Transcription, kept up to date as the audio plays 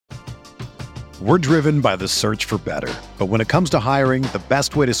We're driven by the search for better. But when it comes to hiring, the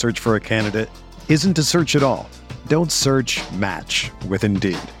best way to search for a candidate isn't to search at all. Don't search, match with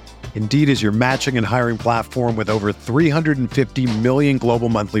Indeed. Indeed is your matching and hiring platform with over 350 million global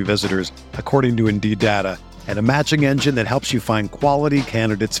monthly visitors, according to Indeed data, and a matching engine that helps you find quality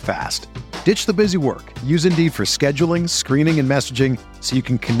candidates fast. Ditch the busy work. Use Indeed for scheduling, screening, and messaging so you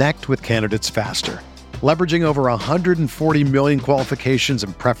can connect with candidates faster. Leveraging over 140 million qualifications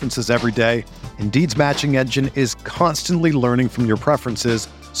and preferences every day, Indeed's matching engine is constantly learning from your preferences,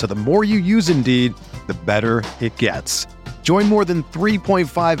 so the more you use Indeed, the better it gets. Join more than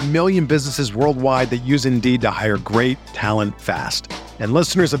 3.5 million businesses worldwide that use Indeed to hire great talent fast. And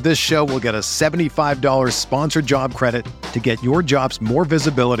listeners of this show will get a $75 sponsored job credit to get your jobs more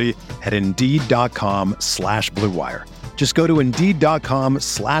visibility at Indeed.com/Blue Wire. Just go to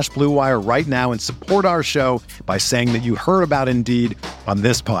Indeed.com/Blue Wire right now and support our show by saying that you heard about Indeed on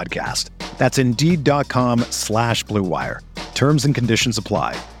this podcast. That's Indeed.com/Blue Wire. Terms and conditions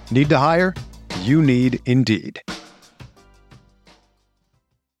apply. Need to hire? You need Indeed.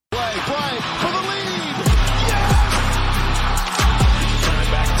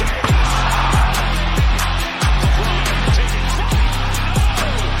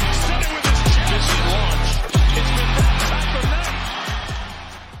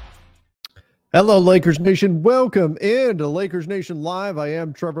 Hello, Lakers Nation. Welcome into Lakers Nation Live. I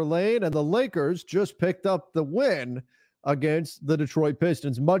am Trevor Lane, and the Lakers just picked up the win against the Detroit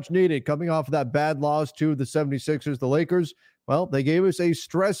Pistons. Much needed coming off of that bad loss to the 76ers. The Lakers, well, they gave us a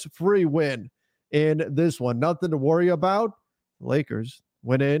stress-free win in this one. Nothing to worry about. The Lakers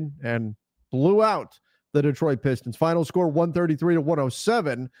went in and blew out the Detroit Pistons. Final score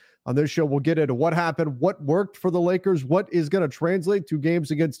 133-107. On this show, we'll get into what happened, what worked for the Lakers, what is going to translate to games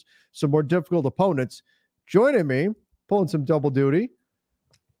against some more difficult opponents. Joining me, pulling some double duty,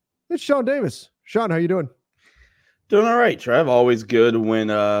 it's Sean Davis. Sean, how you doing? Doing all right, Trev. Always good when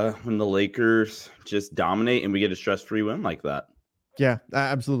the Lakers just dominate and we get a stress-free win like that. Yeah,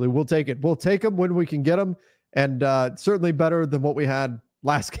 absolutely. We'll take it. We'll take them when we can get them, and certainly better than what we had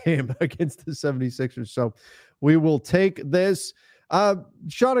last game against the 76ers. So we will take this.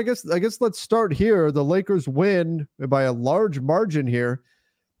 Sean, I guess let's start here. The Lakers win by a large margin here.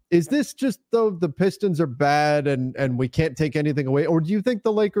 Is this just though the Pistons are bad and we can't take anything away, or do you think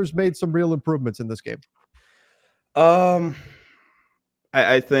the Lakers made some real improvements in this game? I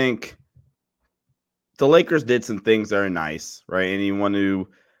think the Lakers did some things that are nice, right? And you want to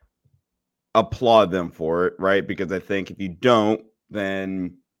applaud them for it, right? Because I think if you don't,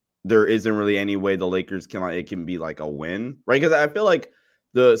 then there isn't really any way the Lakers it can be like a win, right? Because I feel like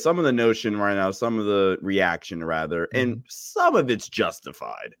some of the notion right now, some of the reaction rather, and some of it's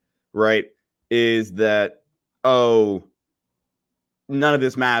justified, right? Is that, oh, none of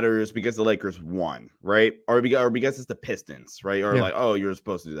this matters because the Lakers won, right? Or because it's the Pistons, right? Or like, oh, you're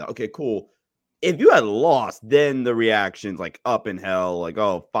supposed to do that. Okay, cool. If you had lost, then the reaction's like up in hell, like,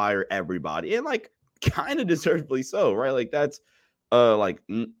 oh, fire everybody. And like kind of deservedly so, right? Like that's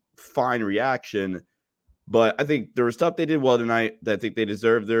fine reaction. But I think there was stuff they did well tonight that I think they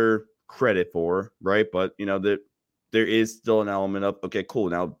deserve their credit for, right? But that there is still an element of, okay, cool,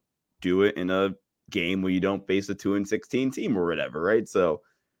 now do it in a game where you don't face a 2-16 team or whatever, right? So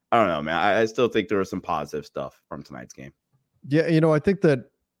I don't know, man. I still think there was some positive stuff from tonight's game. Yeah, I think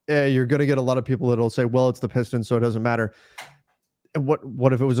that you're going to get a lot of people that'll say, well, it's the Pistons, so it doesn't matter. And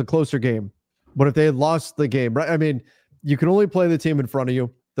what if it was a closer game? What if they had lost the game, right? I mean, you can only play the team in front of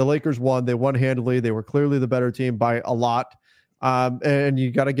you. The Lakers won. They won handily. They were clearly the better team by a lot. And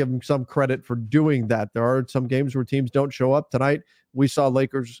you got to give them some credit for doing that. There are some games where teams don't show up. Tonight, we saw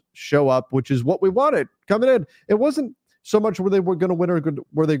Lakers show up, which is what we wanted coming in. It wasn't so much where they were going to win or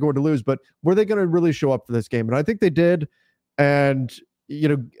were they going to lose, but were they going to really show up for this game? And I think they did. And,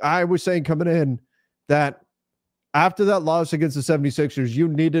 I was saying coming in that after that loss against the 76ers, you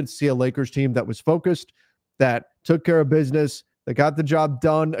needed to see a Lakers team that was focused, that took care of business, that got the job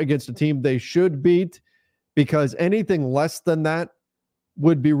done against a team they should beat, because anything less than that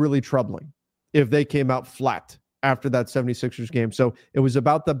would be really troubling if they came out flat after that 76ers game. So it was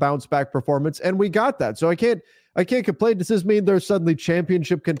about the bounce back performance, and we got that. So I can't complain. Does this mean they're suddenly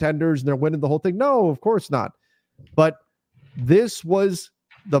championship contenders and they're winning the whole thing? No, of course not. But this was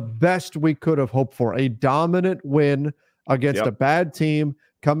the best we could have hoped for. A dominant win against a bad team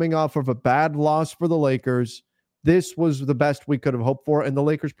coming off of a bad loss for the Lakers. This was the best we could have hoped for, and the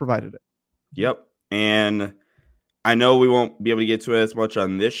Lakers provided it. Yep. And I know we won't be able to get to it as much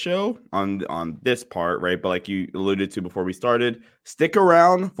on this show, on this part, right? But like you alluded to before we started, stick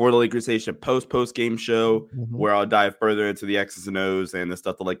around for the Lakers Nation post game show where I'll dive further into the X's and O's and the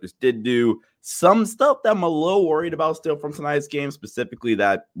stuff the Lakers did do. Some stuff that I'm a little worried about still from tonight's game, specifically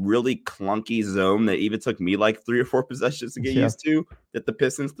that really clunky zone that even took me like 3 or 4 possessions to get used to that the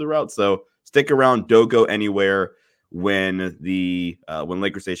Pistons threw out. So stick around. Don't go anywhere when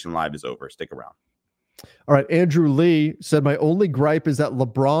Lakers Nation Live is over. Stick around. All right. Andrew Lee said, my only gripe is that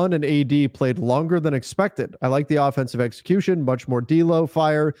LeBron and AD played longer than expected. I like the offensive execution, much more D-Lo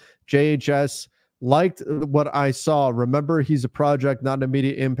fire. JHS liked what I saw. Remember, he's a project, not an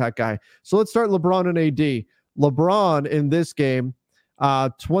immediate impact guy. So let's start LeBron and AD. LeBron in this game,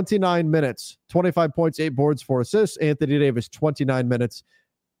 29 minutes, 25 points, 8 boards, 4 assists. Anthony Davis, 29 minutes,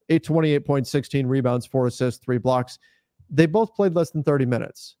 28 points, 16 rebounds, 4 assists, 3 blocks. They both played less than 30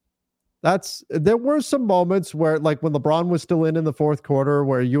 minutes. There were some moments where, like when LeBron was still in the fourth quarter,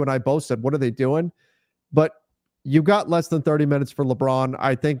 where you and I both said, what are they doing? But you got less than 30 minutes for LeBron.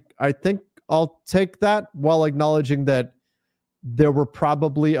 I think I'll take that while acknowledging that there were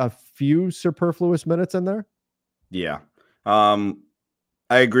probably a few superfluous minutes in there. Yeah. I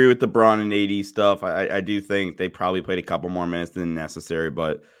agree with the Bron and AD stuff. I do think they probably played a couple more minutes than necessary,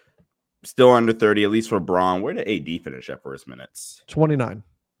 but still under 30, at least for Bron. Where did AD finish at first minutes? 29.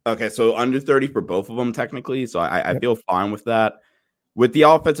 Okay, so under 30 for both of them, technically. So I feel fine with that. With the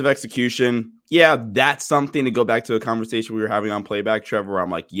offensive execution, yeah, that's something to go back to a conversation we were having on Playback, Trevor, where I'm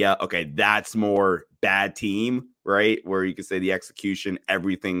like, yeah, okay, that's more bad team, right? Where you could say the execution,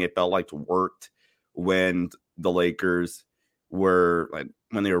 everything it felt like worked when the Lakers were, like,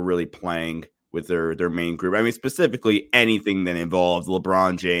 when they were really playing with their main group. I mean, specifically anything that involved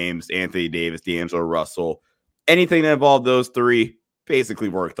LeBron James, Anthony Davis, D'Angelo Russell, anything that involved those three basically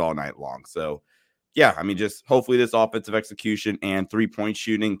worked all night long. So, yeah, I mean, just hopefully this offensive execution and 3-point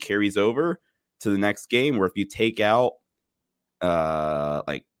shooting carries over to the next game, where if you take out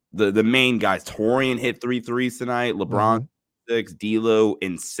like the main guys, Torian hit 3 threes tonight, LeBron 6, D'Lo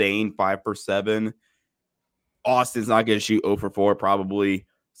insane 5 for 7. Austin's not going to shoot 0 for 4 probably.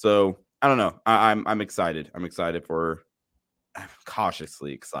 So I don't know. I'm excited. I'm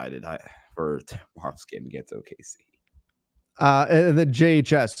cautiously excited for tomorrow's game against OKC. And then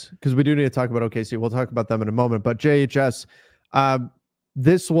JHS, because we do need to talk about OKC. We'll talk about them in a moment. But JHS,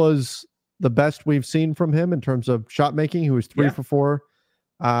 this was the best we've seen from him in terms of shot making. He was 3 for 4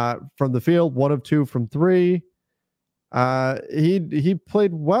 from the field, 1 of 2 from 3. He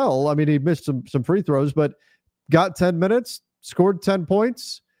played well. I mean, he missed some free throws, but got 10 minutes, scored 10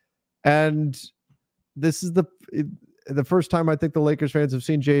 points. And this is the first time I think the Lakers fans have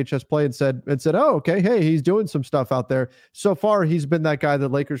seen JHS play and said, oh, okay, hey, he's doing some stuff out there. So far, he's been that guy that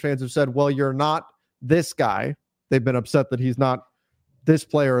Lakers fans have said, well, you're not this guy. They've been upset that he's not this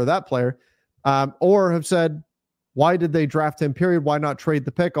player or that player, or have said, why did they draft him, period? Why not trade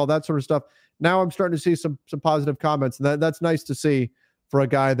the pick? All that sort of stuff. Now I'm starting to see some positive comments, and that's nice to see for a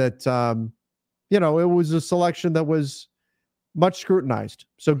guy that, it was a selection that was much scrutinized.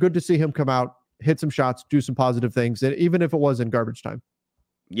 So good to see him come out, hit some shots, do some positive things, and even if it was in garbage time.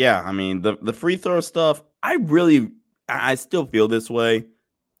 Yeah, I mean, the free throw stuff, I still feel this way.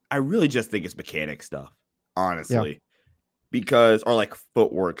 I really just think it's mechanic stuff, honestly. Yeah. Or like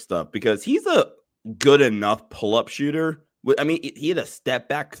footwork stuff, because he's a good enough pull-up shooter. I mean, he had a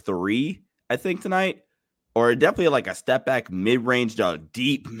step-back 3, I think, tonight, or definitely like a step-back mid-range,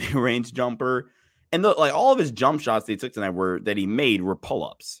 deep mid-range jumper. And all of his jump shots that he took tonight that he made were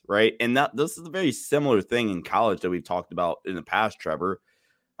pull-ups, right? And this is a very similar thing in college that we've talked about in the past, Trevor.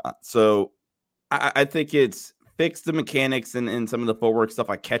 So I think it's fixed the mechanics and some of the footwork stuff,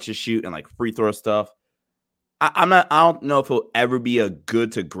 like catch and shoot and like free throw stuff. I don't know if he'll ever be a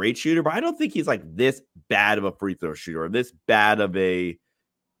good to great shooter, but I don't think he's like this bad of a free throw shooter or this bad of a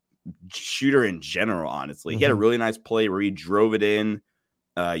shooter in general, honestly. He had a really nice play where he drove it in,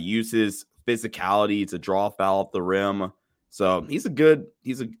 uses physicality to draw a foul off the rim. So does a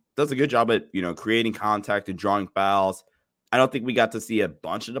good job at, creating contact and drawing fouls. I don't think we got to see a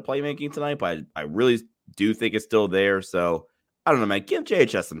bunch of the playmaking tonight, but I really do think it's still there. So I don't know, man. Give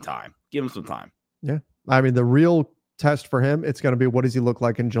JHS some time. Give him some time. Yeah. I mean, the real test for him, it's going to be, what does he look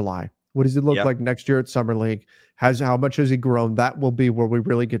like in July? What does he look like next year at Summer League? How much has he grown? That will be where we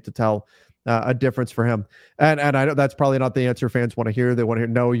really get to tell a difference for him. And I know that's probably not the answer fans want to hear. They want to hear,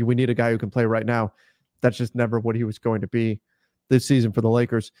 no, we need a guy who can play right now. That's just never what he was going to be this season for the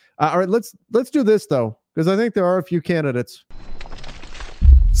Lakers. All right, let's do this, though, because I think there are a few candidates.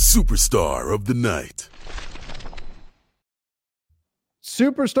 Superstar of the night.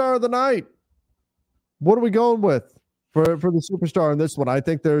 Superstar of the night. What are we going with? for the superstar in this one. I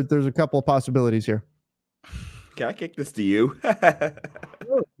think there's a couple of possibilities here. Can I kick this to you? Yeah,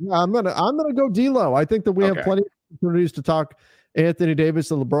 I'm gonna go D'Lo. I think that we have plenty of opportunities to talk Anthony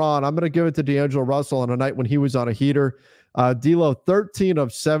Davis and LeBron. I'm gonna give it to D'Angelo Russell on a night when he was on a heater. D'Lo 13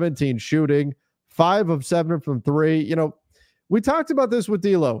 of 17 shooting, 5 of 7 from 3. You know, we talked about this with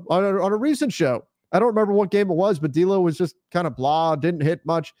D'Lo on a recent show. I don't remember what game it was, but D'Lo was just kind of blah, didn't hit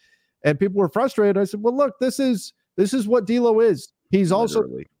much, and people were frustrated. I said, well, look, this is what D'Lo is. He's also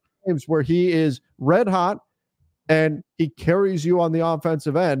games where he is red hot and he carries you on the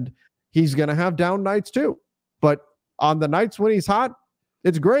offensive end. He's going to have down nights too. But on the nights when he's hot,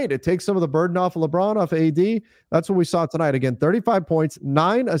 it's great. It takes some of the burden off of LeBron, off of AD. That's what we saw tonight. Again, 35 points,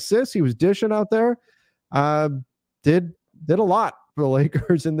 9 assists. He was dishing out there. Did a lot for the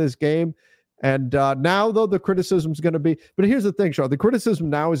Lakers in this game. And now, though, the criticism is going to be, but here's the thing, Sean, the criticism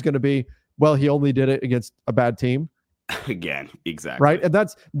now is going to be, well, he only did it against a bad team. Again, exactly. Right. And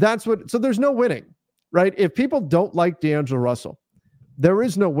that's what, so there's no winning, right? If people don't like D'Angelo Russell, there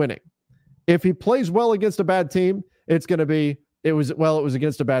is no winning. If he plays well against a bad team, it's going to be, it was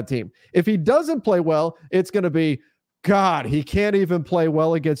against a bad team. If he doesn't play well, it's going to be, God, he can't even play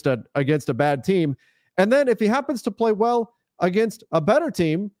well against a bad team. And then if he happens to play well against a better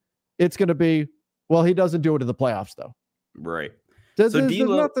team, it's going to be, well, he doesn't do it in the playoffs, though. Right. There's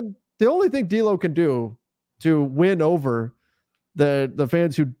nothing. The only thing D'Lo can do to win over the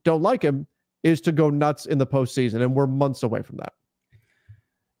fans who don't like him is to go nuts in the postseason, and we're months away from that.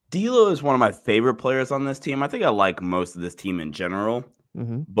 D'Lo is one of my favorite players on this team. I think I like most of this team in general,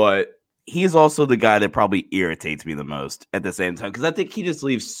 but he's also the guy that probably irritates me the most at the same time, because I think he just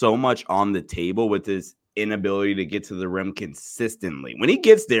leaves so much on the table with his inability to get to the rim consistently. When he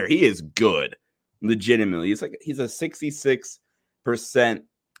gets there, he is good. Legitimately. He's a 66%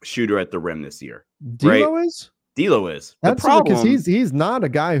 shooter at the rim this year. D'Lo is? D'Lo is. That's the problem, because he's not a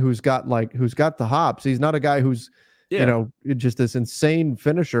guy who's got the hops. He's not a guy who's just this insane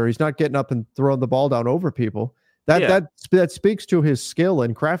finisher. He's not getting up and throwing the ball down over people. That speaks to his skill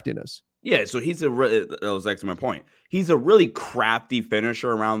and craftiness. Yeah, so that was actually my point. He's a really crafty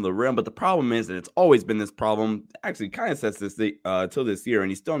finisher around the rim, but the problem is, and it's always been this problem, actually kind of sets this till this year,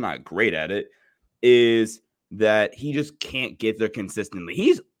 and he's still not great at it, is that he just can't get there consistently.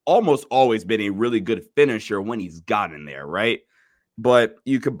 He's almost always been a really good finisher when he's gotten there, right? But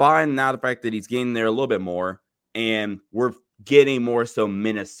you combine now the fact that he's getting there a little bit more, and we're getting more so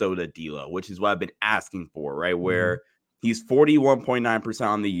Minnesota D'Lo, which is what I've been asking for, right? Where he's 41.9%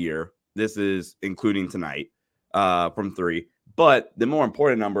 on the year. This is including tonight from 3. But the more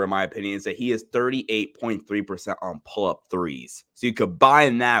important number, in my opinion, is that he is 38.3% on pull-up threes. So you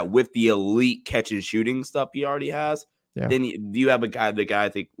combine that with the elite catch and shooting stuff he already has. Yeah. Then you have the guy I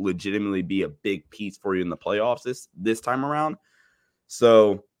think legitimately be a big piece for you in the playoffs this time around.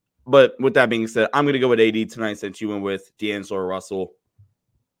 So, but with that being said, I'm going to go with AD tonight since you went with D'Angelo Russell.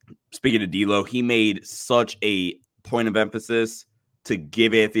 Speaking of D'Lo, he made such a point of emphasis to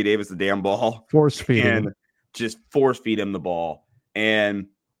give Anthony Davis the damn ball. Force feed him. Just force feed him the ball. And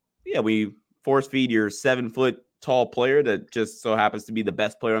yeah, we force feed your 7-foot tall player that just so happens to be the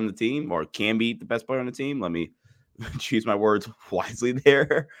best player on the team, or can be the best player on the team. Let me choose my words wisely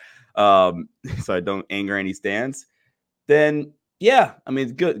there. So I don't anger any stands. Then yeah, I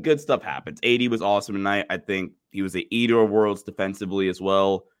mean, good stuff happens. AD was awesome tonight. I think he was the eater of worlds defensively as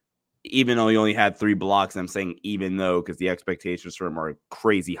well. Even though he only had 3 blocks, I'm saying even though, because the expectations for him are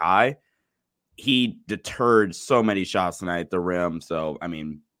crazy high. He deterred so many shots tonight at the rim. So, I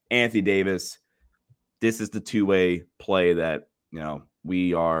mean, Anthony Davis, this is the two-way play that,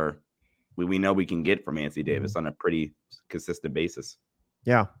 we know we can get from Anthony Davis on a pretty consistent basis.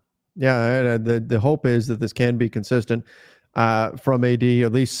 Yeah. Yeah. The hope is that this can be consistent from AD,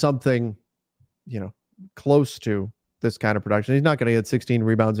 at least something, close to this kind of production. He's not going to get 16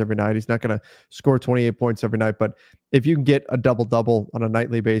 rebounds every night. He's not going to score 28 points every night. But if you can get a double-double on a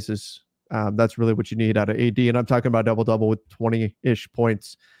nightly basis, that's really what you need out of AD. And I'm talking about double-double with 20-ish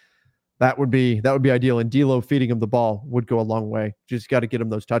points. That would be ideal. And D'Lo feeding him the ball would go a long way. Just got to get him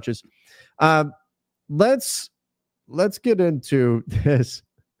those touches. Let's get into this.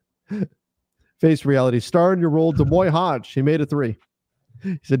 Face reality. Star in your role, Demoy Hodge. He made a 3.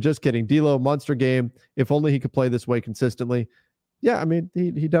 He said, just kidding. D'Lo, monster game. If only he could play this way consistently. Yeah, I mean,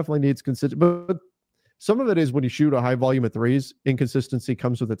 he definitely needs consistent. But some of it is when you shoot a high volume of threes, inconsistency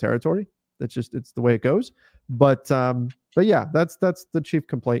comes with the territory. It's the way it goes. But yeah, that's the chief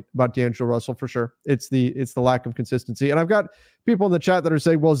complaint about D'Angelo Russell for sure. It's the lack of consistency. And I've got people in the chat that are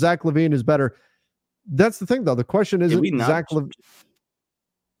saying, well, Zach LaVine is better. That's the thing, though. The question isn't Zach LaVine.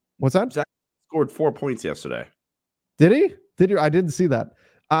 What's that? Zach scored 4 points yesterday. Did he? Did you? I didn't see that.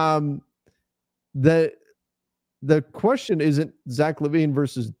 The question isn't Zach LaVine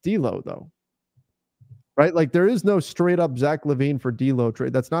versus D'Lo though, right? Like there is no straight up Zach LaVine for D'Lo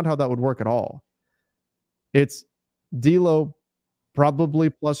trade. That's not how that would work at all. It's D'Lo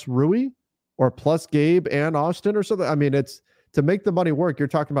probably plus Rui or plus Gabe and Austin or something. I mean, it's to make the money work. You're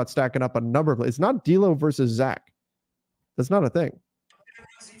talking about stacking up a number of plays. It's not D'Lo versus Zach. That's not a thing.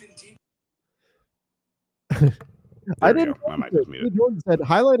 I didn't. Jordan said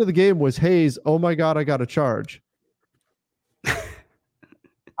highlight of the game was Hayes. Oh my God, I got a charge.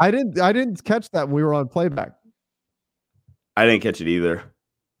 I didn't catch that when we were on playback. I didn't catch it either.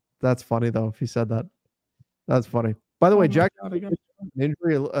 That's funny though. If he said that, that's funny. By the way, Jack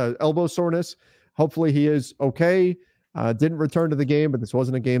injury, elbow soreness. Hopefully he is okay. Didn't return to the game, but this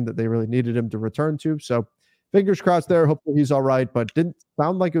wasn't a game that they really needed him to return to. So fingers crossed there. Hopefully he's all right, but didn't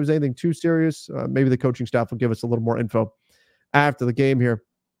sound like it was anything too serious. Maybe the coaching staff will give us a little more info after the game here.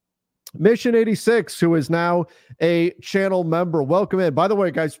 Mission 86, who is now a channel member. Welcome in. By the way,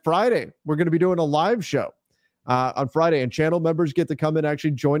 guys, Friday, we're going to be doing a live show on Friday, and channel members get to come and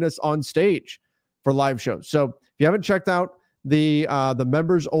actually join us on stage for live shows. So if you haven't checked out the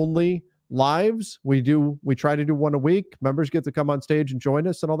members only lives, we try to do one a week. Members get to come on stage and join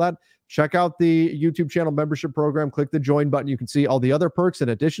us and all that. Check out the YouTube channel membership program. Click the join button. You can see all the other perks in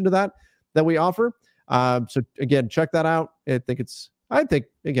addition to that we offer. So again, check that out. I think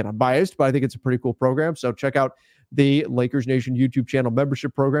again, I'm biased, but I think it's a pretty cool program. So check out the Lakers Nation YouTube channel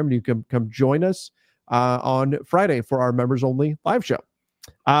membership program. You can come join us on Friday for our members only live show.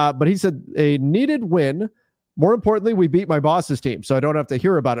 But he said a needed win. More importantly, we beat my boss's team, so I don't have to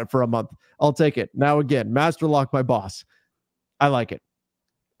hear about it for a month. I'll take it. Now again, master lock my boss. I like it.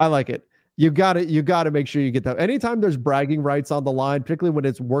 You got to make sure you get that. Anytime there's bragging rights on the line, particularly when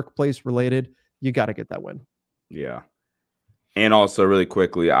it's workplace related, you got to get that win. Yeah. And also really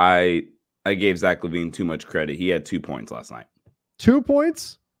quickly, I gave Zach LaVine too much credit. He had 2 points last night. 2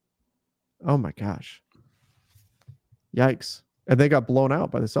 points? Oh my gosh. Yikes. And they got blown out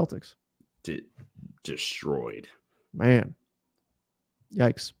by the Celtics. Destroyed. Man.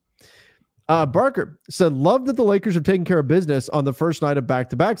 Yikes. Barker said, love that the Lakers have taken care of business on the first night of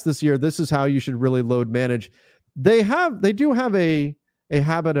back-to-backs this year. This is how you should really load manage. They do have a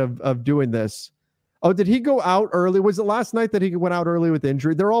habit of doing this. Oh, did he go out early? Was it last night that he went out early with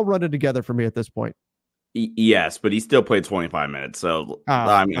injury? They're all running together for me at this point. Yes, but he still played 25 minutes. So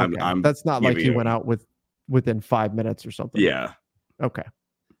I'm that's not like he went out within 5 minutes or something. Yeah. Okay.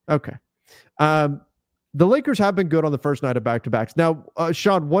 The Lakers have been good on the first night of back-to-backs. Now,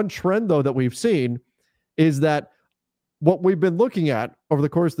 Sean, one trend, though, that we've seen is that what we've been looking at over the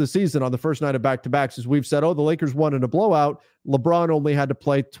course of the season on the first night of back-to-backs is we've said, oh, the Lakers won in a blowout. LeBron only had to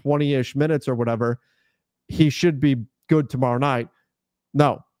play 20-ish minutes or whatever. He should be good tomorrow night.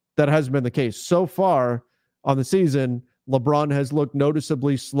 No, that hasn't been the case. So far on the season, LeBron has looked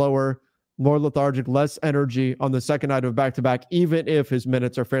noticeably slower, more lethargic, less energy on the second night of back-to-back, even if his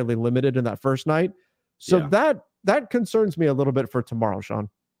minutes are fairly limited in that first night. So that concerns me a little bit for tomorrow, Sean.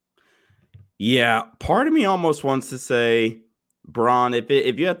 Yeah, part of me almost wants to say, Bron, if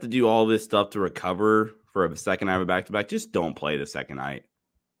you have to do all this stuff to recover for a second night of a back-to-back, just don't play the second night.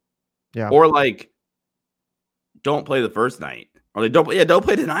 Yeah. Or don't play the first night. Or don't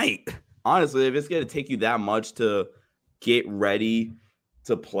play tonight. Honestly, if it's going to take you that much to get ready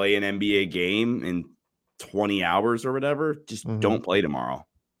to play an NBA game in 20 hours or whatever, just don't play tomorrow.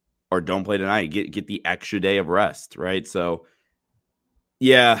 Or don't play tonight. Get the extra day of rest, right? So,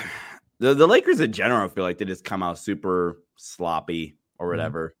 yeah, the Lakers in general, I feel like they just come out super sloppy or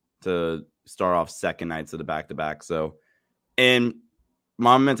whatever to start off second nights of the back-to-back. So, and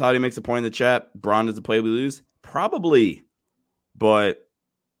Mom Mentality makes a point in the chat. Bron, does the play we lose? Probably, but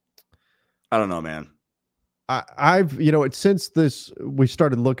I don't know, man. I've since we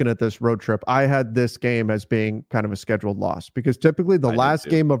started looking at this road trip, I had this game as being kind of a scheduled loss because typically the last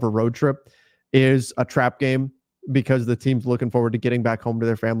game of a road trip is a trap game because the team's looking forward to getting back home to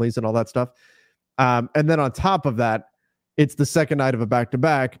their families and all that stuff. And then on top of that, it's the second night of a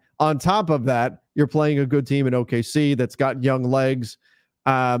back-to-back. On top of that, you're playing a good team in OKC that's got young legs.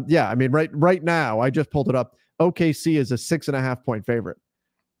 Right now, I just pulled it up. OKC is a 6.5 point favorite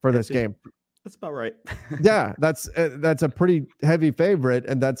for this game. That's about right. Yeah, that's a pretty heavy favorite,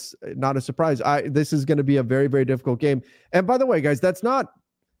 and that's not a surprise. This is going to be a very, very difficult game. And by the way, guys, that's not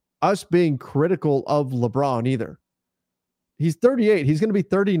us being critical of LeBron either. He's 38. He's going to be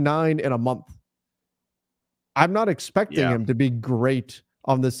 39 in a month. I'm not expecting him to be great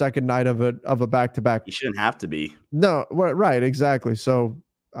on the second night of a back-to-back. He shouldn't have to be. No, right, exactly. So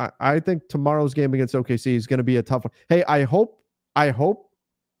I think tomorrow's game against OKC is going to be a tough one. Hey, I hope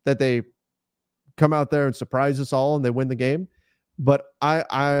that they come out there and surprise us all and they win the game, but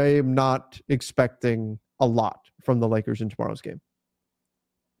I'm not expecting a lot from the Lakers in tomorrow's game.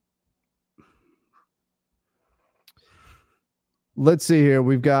 Let's see here.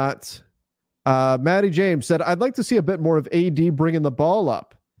 We've got Matty James said, I'd like to see a bit more of AD bringing the ball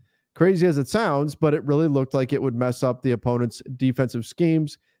up. Crazy as it sounds, but it really looked like it would mess up the opponent's defensive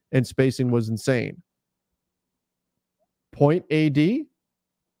schemes, and spacing was insane. Point AD?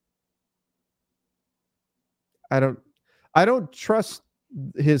 I don't trust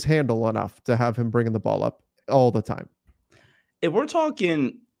his handle enough to have him bringing the ball up all the time. If we're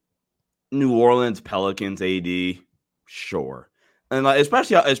talking New Orleans Pelicans AD, sure. And like,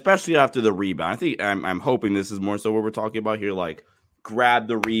 especially after the rebound. I think I'm hoping this is more so what we're talking about here, like grab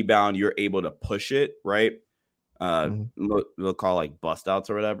the rebound, you're able to push it, right? We'll call like bust outs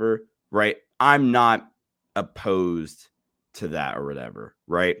or whatever, right? I'm not opposed to that or whatever,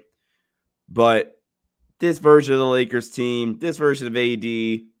 right? But this version of the Lakers team, this version of AD,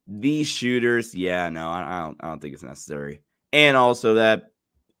 these shooters, yeah, no, I don't think it's necessary. And also that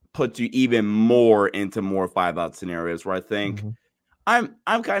puts you even more into more 5-out scenarios where I think I'm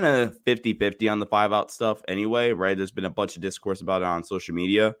kind of 50-50 on the 5-out stuff anyway, right? There's been a bunch of discourse about it on social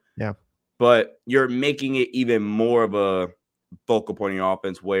media. Yeah. But you're making it even more of a focal point in your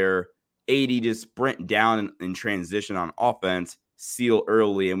offense where AD just sprint down in transition on offense, seal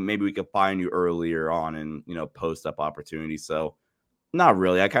early, and maybe we could find you earlier on and, post up opportunities. So not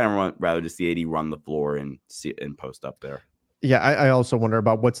really. I kind of rather just see AD run the floor and post up there. Yeah, I also wonder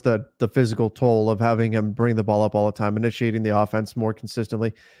about what's the physical toll of having him bring the ball up all the time, initiating the offense more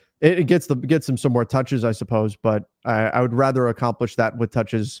consistently. It gets him some more touches, I suppose, but I would rather accomplish that with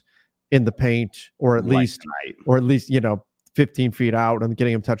touches in the paint or at least 15 feet out and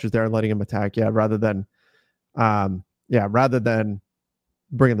getting him touches there and letting him attack. Yeah, rather than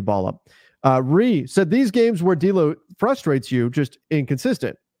bringing the ball up. Ree said these games where D'Lo frustrates you, just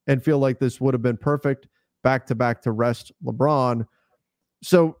inconsistent, and feel like this would have been perfect back-to-back to rest LeBron.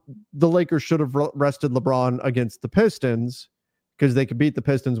 So the Lakers should have rested LeBron against the Pistons because they could beat the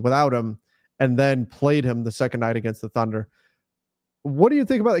Pistons without him, and then played him the second night against the Thunder. What do you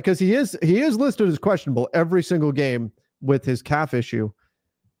think about it? Because he is listed as questionable every single game with his calf issue.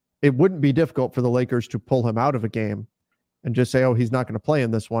 It wouldn't be difficult for the Lakers to pull him out of a game and just say, oh, he's not going to play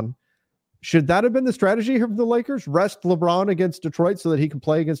in this one. Should that have been the strategy here for the Lakers? Rest LeBron against Detroit so that he can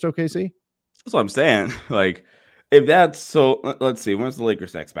play against OKC? That's what I'm saying. Like, if that's so, let's see. When's the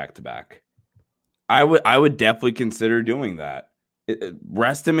Lakers next back-to-back? I would definitely consider doing that.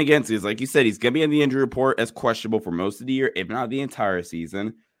 Rest him against, like you said, he's going to be in the injury report as questionable for most of the year, if not the entire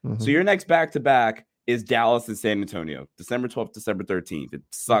season. So your next back-to-back is Dallas and San Antonio, December 12th, December 13th. It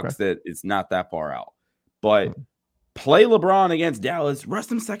sucks that it's not that far out. But play LeBron against Dallas,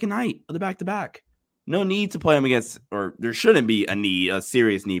 rest him second night of the back-to-back. No need to play him against, or there shouldn't be a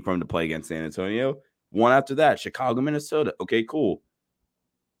serious need for him to play against San Antonio. One after that, Chicago, Minnesota. Okay, cool.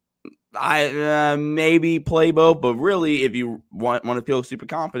 I maybe play both, but really, if you want to feel super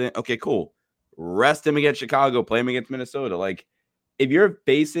confident, okay, cool. Rest him against Chicago, play him against Minnesota. Like, if you're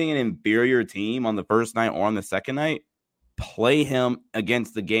facing an inferior team on the first night or on the second night, play him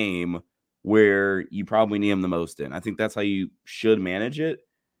against the game where you probably need him the most in. I think that's how you should manage it.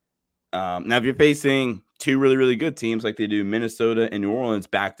 Now, if you're facing two really, really good teams like they do Minnesota and New Orleans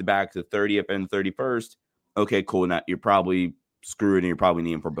back-to-back the 30th and 31st, okay, cool. Now you're probably screwed and you're probably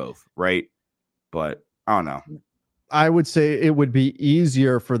needing for both, right? But I don't know. I would say it would be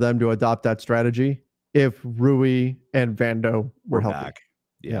easier for them to adopt that strategy if Rui and Vando were healthy. Back.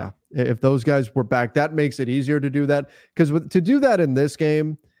 Yeah. If those guys were back, that makes it easier to do that. Because to do that in this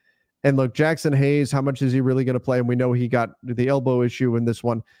game, and look, Jackson Hayes, how much is he really going to play? And we know he got the elbow issue in this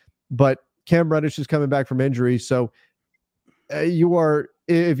one. But Cam Reddish is coming back from injury. So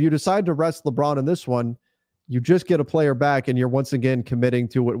if you decide to rest LeBron in this one, you just get a player back and you're once again committing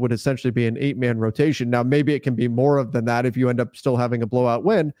to what would essentially be an 8-man rotation. Now, maybe it can be more than that if you end up still having a blowout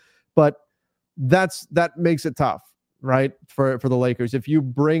win, but that makes it tough, right? For the Lakers. If you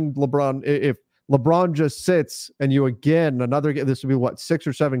bring LeBron, if LeBron just sits and you again, this would be 6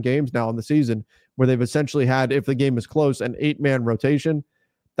 or 7 games now in the season where they've essentially had, if the game is close, an 8-man rotation.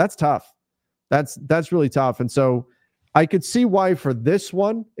 That's tough. That's really tough. And so I could see why for this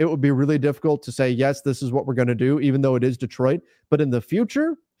one, it would be really difficult to say, yes, this is what we're going to do, even though it is Detroit. But in the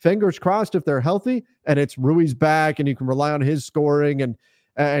future, fingers crossed, if they're healthy and it's Rui's back and you can rely on his scoring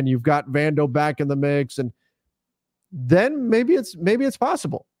and you've got Vando back in the mix, and then maybe it's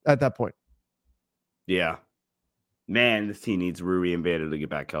possible at that point. Yeah. Man, this team needs Rui and Vando to get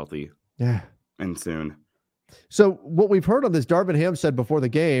back healthy. Yeah. And soon. So what we've heard on this, Darvin Ham said before the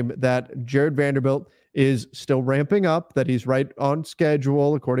game that Jared Vanderbilt is still ramping up, that he's right on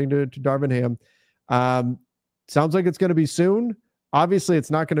schedule, according to Darvin Ham. Sounds like it's going to be soon. Obviously,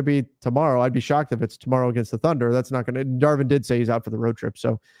 it's not going to be tomorrow. I'd be shocked if it's tomorrow against the Thunder. That's not going to. Darvin did say he's out for the road trip.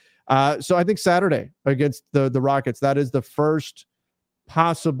 So I think Saturday against the Rockets, that is the first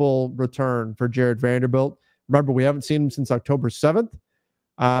possible return for Jared Vanderbilt. Remember, we haven't seen him since October 7th.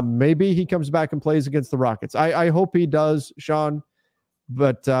 Maybe he comes back and plays against the Rockets. I hope he does, Sean,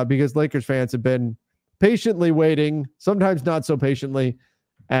 but because Lakers fans have been patiently waiting, sometimes not so patiently,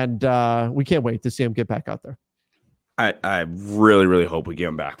 and we can't wait to see him get back out there. I really, really hope we get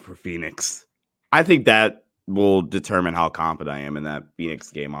him back for Phoenix. I think that will determine how confident I am in that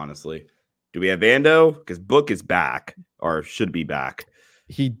Phoenix game, honestly. Do we have Vando? Because Book is back, or should be back.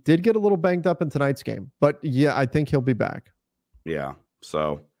 He did get a little banged up in tonight's game, but yeah, I think he'll be back. Yeah,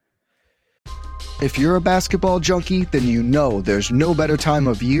 so. If you're a basketball junkie, then you know there's no better time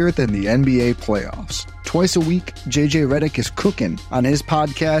of year than the NBA playoffs. Twice a week, JJ Redick is cooking on his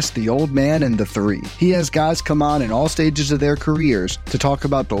podcast, The Old Man and the Three. He has guys come on in all stages of their careers to talk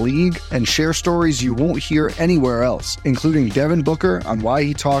about the league and share stories you won't hear anywhere else, including Devin Booker on why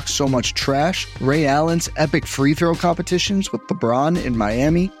he talks so much trash, Ray Allen's epic free throw competitions with LeBron in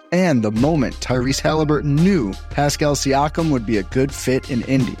Miami, and the moment Tyrese Halliburton knew Pascal Siakam would be a good fit in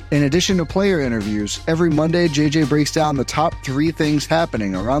Indy. In addition to player interviews, every Monday JJ breaks down the top 3 things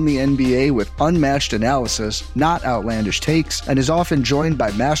happening around the NBA with unmatched analysis, not outlandish takes, and is often joined by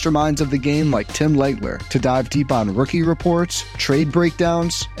masterminds of the game like Tim Legler to dive deep on rookie reports, trade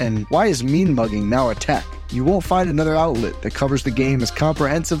breakdowns, and why is mean mugging now a tech. You won't find another outlet that covers the game as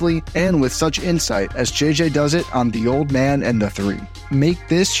comprehensively and with such insight as JJ does it on The Old Man and the Three. Make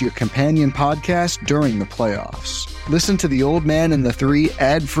this your companion podcast during the playoffs. Listen to The Old Man and the Three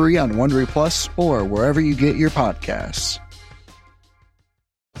ad-free on Wondery Plus or wherever you get your podcasts.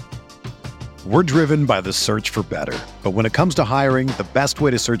 We're driven by the search for better. But when it comes to hiring, the best way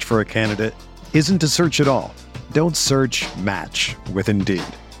to search for a candidate isn't to search at all. Don't search, match with Indeed.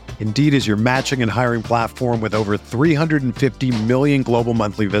 Indeed is your matching and hiring platform with over 350 million global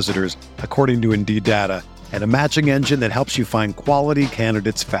monthly visitors, according to Indeed data, and a matching engine that helps you find quality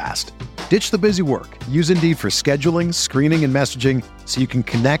candidates fast. Ditch the busy work. Use Indeed for scheduling, screening, and messaging so you can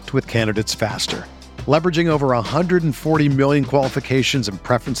connect with candidates faster. Leveraging over 140 million qualifications and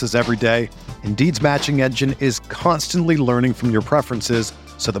preferences every day, Indeed's matching engine is constantly learning from your preferences,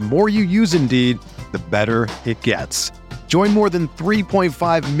 so the more you use Indeed, the better it gets. Join more than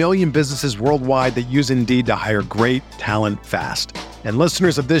 3.5 million businesses worldwide that use Indeed to hire great talent fast. And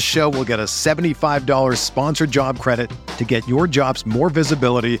listeners of this show will get a $75 sponsored job credit to get your jobs more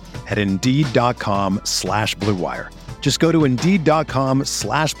visibility at Indeed.com/Blue Wire. Just go to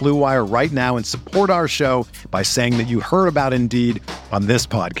Indeed.com/Blue Wire right now and support our show by saying that you heard about Indeed on this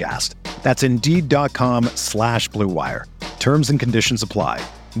podcast. That's Indeed.com/Blue Wire. Terms and conditions apply.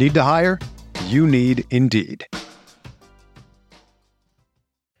 Need to hire? You need Indeed.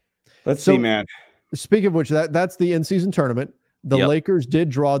 Let's see, man. Speaking of which, that's the in-season tournament. The Lakers did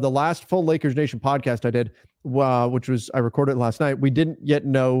draw the last full Lakers Nation podcast I did, which was I recorded last night. We didn't yet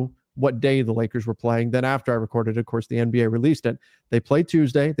know what day the Lakers were playing. Then after I recorded, of course, the NBA released it. They play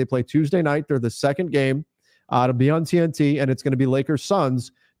Tuesday. They play Tuesday night. They're the second game. It'll be on TNT, and it's going to be Lakers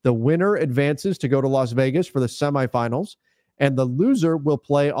Suns. The winner advances to go to Las Vegas for the semifinals, and the loser will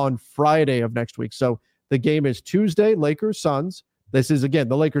play on Friday of next week. So the game is Tuesday, Lakers Suns. This is, again,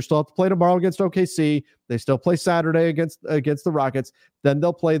 the Lakers still have to play tomorrow against OKC. They still play Saturday against the Rockets. Then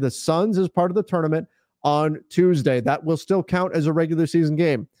they'll play the Suns as part of the tournament on Tuesday. That will still count as a regular season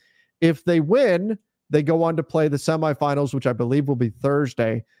game. If they win, they go on to play the semifinals, which I believe will be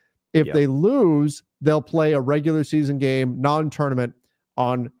Thursday. If they lose, they'll play a regular season game, non-tournament,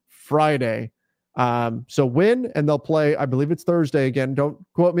 on Friday. So win, and they'll play, I believe it's Thursday again. Don't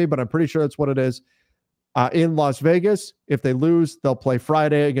quote me, but I'm pretty sure that's what it is. In Las Vegas. If they lose, they'll play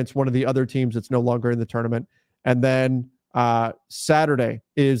Friday against one of the other teams that's no longer in the tournament. And then Saturday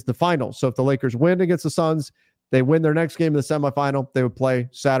is the final. So if the Lakers win against the Suns, they win their next game in the semifinal, they would play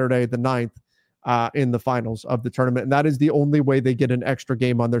Saturday the 9th in the finals of the tournament. And that is the only way they get an extra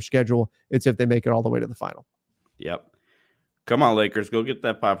game on their schedule. It's if they make it all the way to the final. Yep. Come on, Lakers. Go get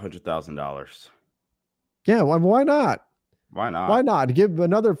that $500,000. Yeah, well, why not? Why not? Why not? Give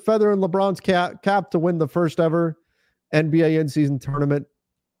another feather in LeBron's cap to win the first ever NBA in-season tournament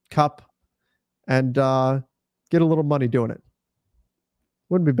cup and get a little money doing it.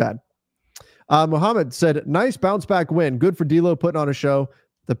 Wouldn't be bad. Muhammad said, nice bounce back win. Good for D'Lo putting on a show.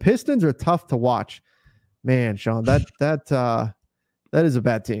 The Pistons are tough to watch. Man, Sean, that is a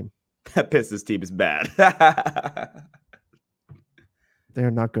bad team. That Pistons team is bad. They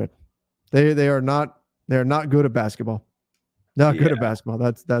are not good. They are not good at basketball. Not good at basketball.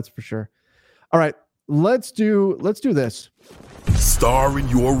 That's for sure. All right, let's do this. Star in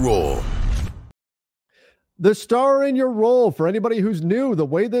your role. The star in your role. For anybody who's new, the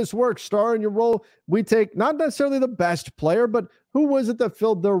way this works, star in your role, we take not necessarily the best player, but who was it that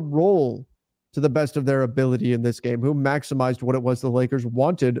filled their role to the best of their ability in this game? Who maximized what it was the Lakers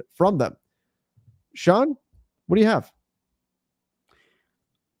wanted from them? Sean, what do you have?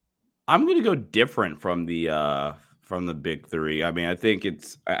 I'm going to go different from the big three. I mean, I think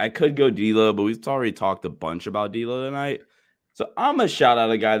I could go D'Lo, but we've already talked a bunch about D'Lo tonight. So I'm going to shout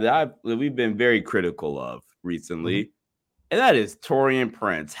out a guy that we've been very critical of recently, and that is Taurean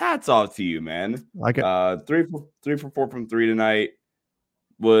Prince. Hats off to you, man. Like it. 3 for 4 from 3 tonight.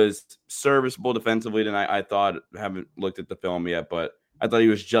 Was serviceable defensively tonight. I thought, haven't looked at the film yet, but I thought he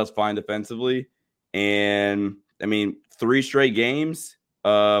was just fine defensively. And I mean, 3 straight games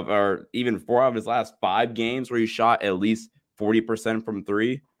or even 4 out of his last 5 games where he shot at least 40% from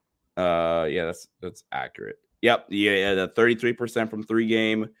 3. Yeah, that's accurate. Yep. Yeah, the 33% from 3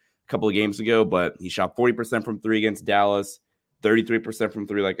 game a couple of games ago, but he shot 40% from 3 against Dallas, 33% from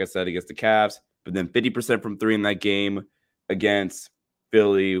 3, like I said, against the Cavs, but then 50% from 3 in that game against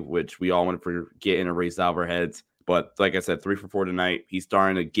Philly, which we all want to forget and erase out of our heads. But like I said, 3 for 4 tonight. He's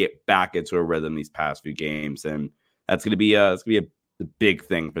starting to get back into a rhythm these past few games, and that's going to be the big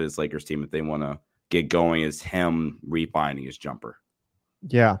thing for this Lakers team if they want to get going. Is him refining his jumper.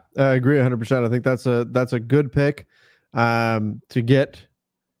 Yeah, I agree 100%. I think that's a good pick to get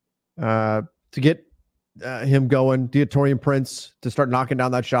him going. Taurean Prince to start knocking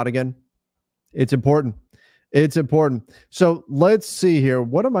down that shot again. It's important. It's important. So let's see here.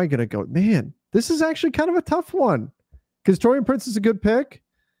 What am I going to go? Man, this is actually kind of a tough one because Taurean Prince is a good pick,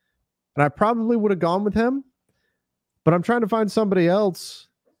 and I probably would have gone with him, but I'm trying to find somebody else.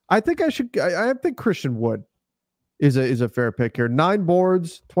 I think Christian Wood is a fair pick here. 9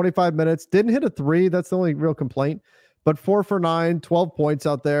 boards, 25 minutes. Didn't hit a 3. That's the only real complaint. But 4 for 9, 12 points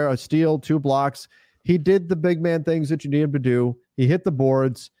out there, a steal, 2 blocks. He did the big man things that you need him to do. He hit the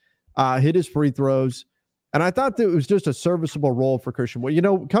boards, hit his free throws. And I thought that it was just a serviceable role for Christian Wood. You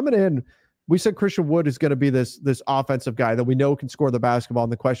know, coming in, we said Christian Wood is going to be this offensive guy that we know can score the basketball.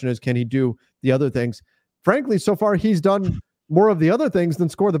 And the question is, can he do the other things? Frankly, so far, he's done more of the other things than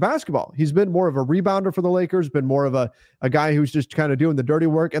score the basketball. He's been more of a rebounder for the Lakers, been more of a guy who's just kind of doing the dirty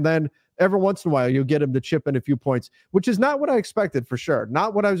work. And then every once in a while, you'll get him to chip in a few points, which is not what I expected for sure.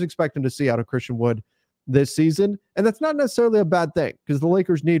 Not what I was expecting to see out of Christian Wood this season. And that's not necessarily a bad thing because the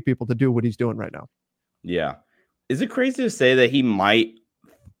Lakers need people to do what he's doing right now. Yeah. Is it crazy to say that he might,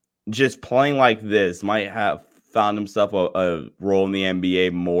 just playing like this, might have found himself a role in the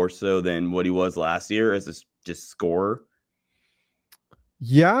NBA more so than what he was last year as just scorer?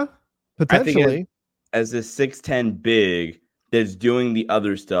 Yeah, potentially. I think as a 6'10" big that's doing the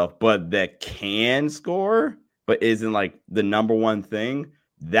other stuff, but that can score, but isn't like the number one thing,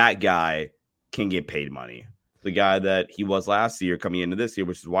 that guy can get paid money. The guy that he was last year coming into this year,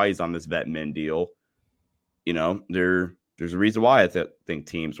 which is why he's on this vet min deal. You know, there's a reason why I think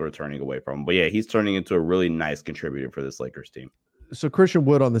teams are turning away from him. But yeah, he's turning into a really nice contributor for this Lakers team. So Christian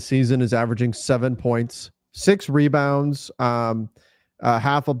Wood on the season is averaging 7 points, 6 rebounds,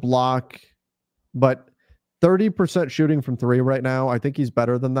 half a block, but 30% shooting from 3 right now. I think he's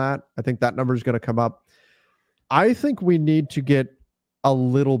better than that. I think that number is going to come up. I think we need to get a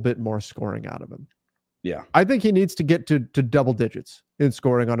little bit more scoring out of him. Yeah. I think he needs to get to double digits in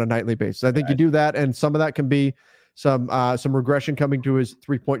scoring on a nightly basis. I think you do that, and some of that can be some regression coming to his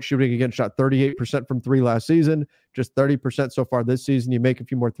 3-point shooting. Again, shot 38% from 3 last season, just 30% so far this season. You make a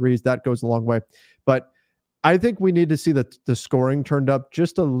few more threes, that goes a long way. But I think we need to see the scoring turned up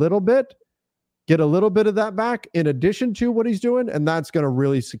just a little bit, get a little bit of that back in addition to what he's doing, and that's going to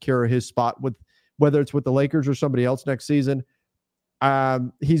really secure his spot with whether it's with the Lakers or somebody else next season.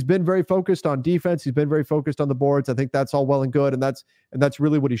 He's been very focused on defense. He's been very focused on the boards. I think that's all well and good, and that's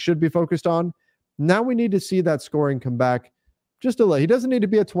really what he should be focused on. Now we need to see that scoring come back just a little. He doesn't need to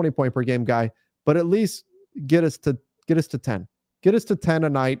be a 20-point per game guy, but at least get us to 10. Get us to 10 a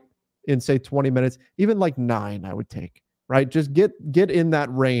night in, say, 20 minutes, even like 9 I would take, right? Just get in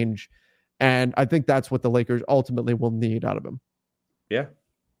that range, and I think that's what the Lakers ultimately will need out of him. Yeah. I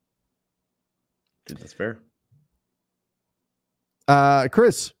think that's fair.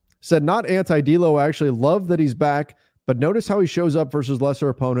 Chris said, not anti-D'Lo. I actually love that he's back, but notice how he shows up versus lesser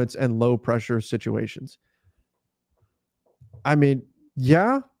opponents and low pressure situations. I mean,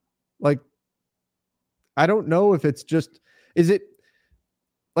 yeah, like I don't know if it's just, is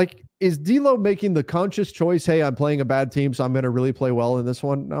D'Lo making the conscious choice? Hey, I'm playing a bad team, so I'm going to really play well in this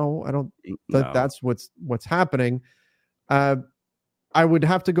one. No, I don't think that's what's happening. I would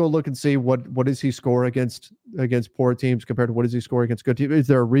have to go look and see what does he score against poor teams compared to what does he score against good teams. Is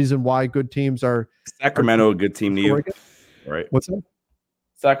there a reason why good teams are Sacramento a good team to you? Against? Right. What's that?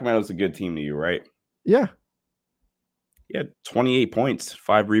 Sacramento's a good team to you, right? Yeah. Yeah, 28 points,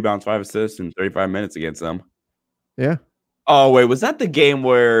 5 rebounds, 5 assists in 35 minutes against them. Yeah. Oh, wait, was that the game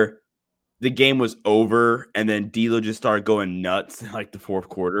where the game was over and then D'Lo just started going nuts in like the fourth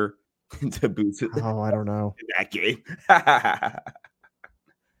quarter to boost it? Oh, I don't know. In that game.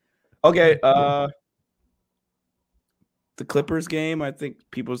 Okay, the Clippers game, I think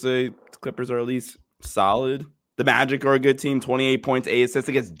people say the Clippers are at least solid. The Magic are a good team, 28 points, 8 assists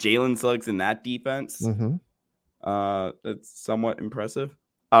against Jalen Suggs in that defense. Mm-hmm. That's somewhat impressive.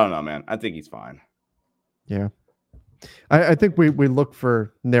 I don't know, man. I think he's fine. Yeah. I think we look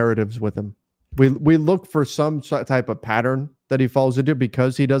for narratives with him. We look for some type of pattern that he falls into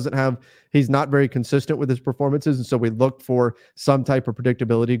because he's not very consistent with his performances. And so we look for some type of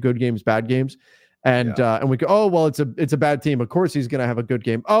predictability, good games, bad games. And we go, oh, well, it's a bad team. Of course he's going to have a good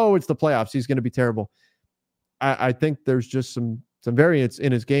game. Oh, it's the playoffs. He's going to be terrible. I think there's just some variance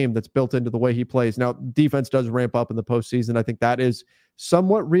in his game that's built into the way he plays. Now, defense does ramp up in the postseason. I think that is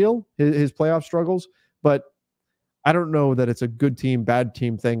somewhat real, his playoff struggles, but I don't know that it's a good team, bad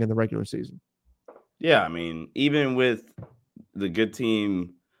team thing in the regular season. Yeah, I mean, even with the good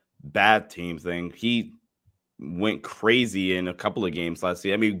team, bad team thing, he went crazy in a couple of games last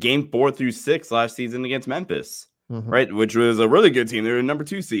season. I mean, game 4 through 6 last season against Memphis, right? Which was a really good team. They were a number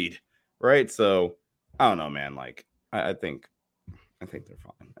 2 seed, right? So I don't know, man. Like, I think they're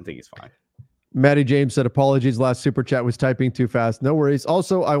fine. I think he's fine. Matty James said, apologies. Last super chat was typing too fast. No worries.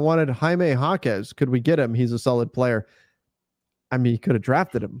 Also, I wanted Jaime Jaquez. Could we get him? He's a solid player. I mean, you could have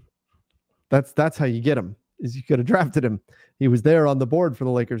drafted him. That's how you get him, is you could have drafted him. He was there on the board for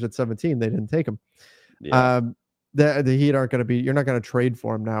the Lakers at 17. They didn't take him. Yeah. The Heat aren't going to you're not going to trade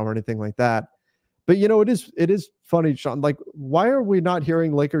for him now or anything like that. But, you know, it is funny, Sean. Like, why are we not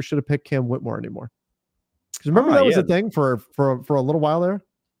hearing Lakers should have picked Cam Whitmore anymore? Because remember that was a thing for a little while there?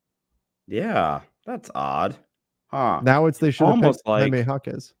 Yeah, that's odd. Huh. Now they should have picked Jaime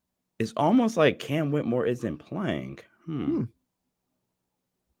Jaquez. It's almost like Cam Whitmore isn't playing.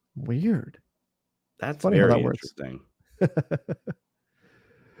 Weird. That's funny very interesting.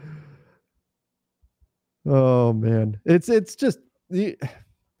 Oh man, it's just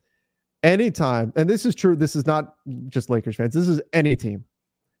anytime, and this is true. This is not just Lakers fans. This is any team.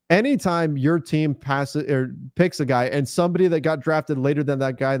 Anytime your team passes or picks a guy and somebody that got drafted later than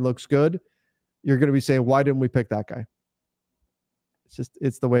that guy looks good, you're going to be saying, why didn't we pick that guy?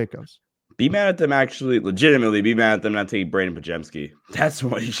 It's the way it goes. Be mad at them, legitimately be mad at them not taking Brandon Podziemski. That's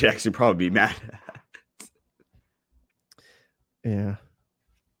what you should actually probably be mad at. Yeah.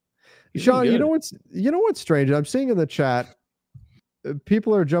 Sean, you know what's strange? I'm seeing in the chat,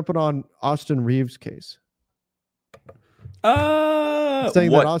 people are jumping on Austin Reeves' case.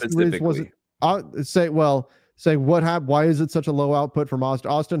 Saying that Austin Reeves wasn't saying what happened. Why is it such a low output from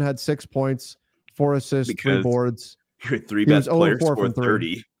Austin? Austin had 6 points, 4 assists, 3 boards. Your 3 best players scored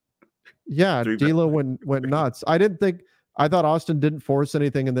 30. Yeah, D'Lo went nuts. I thought Austin didn't force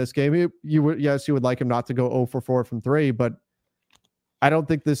anything in this game. You would like him not to go 0 for 4 from 3, but I don't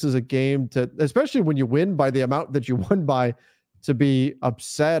think this is a game especially when you win by the amount that you won by, to be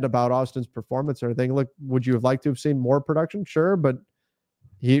upset about Austin's performance or anything. Look, would you have liked to have seen more production? Sure, but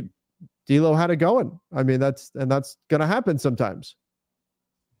D'Lo had it going. I mean, that's going to happen sometimes.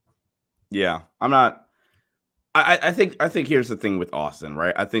 Yeah, I think here's the thing with Austin,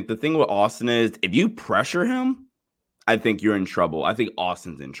 right? I think the thing with Austin is if you pressure him, I think you're in trouble. I think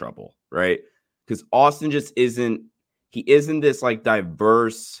Austin's in trouble, right? Because Austin just isn't this like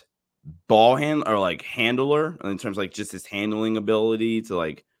diverse ball handler or like handler in terms of like just his handling ability to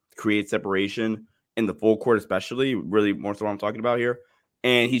like create separation in the full court, especially really more so what I'm talking about here.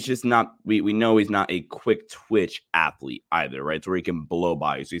 And he's just not, we know he's not a quick twitch athlete either, right? So where he can blow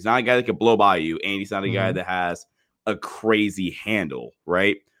by you. So he's not a guy that can blow by you, and he's not a guy that has a crazy handle,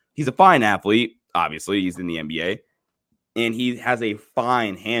 right? He's a fine athlete. Obviously, he's in the NBA, and he has a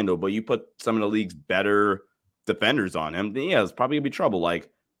fine handle, but you put some of the league's better defenders on him, then yeah, it's probably going to be trouble. Like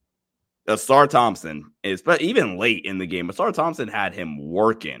Asar Thompson is, but even late in the game, Asar Thompson had him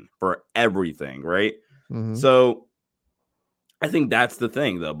working for everything, right? So I think that's the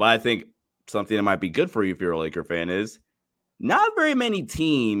thing, though. But I think something that might be good for you if you're a Laker fan is not very many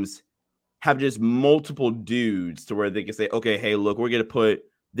teams have just multiple dudes to where they can say, okay, hey, look, we're going to put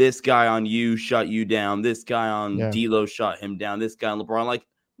this guy on you shut you down. This guy on Yeah. D'Lo shut him down. This guy on LeBron. Like,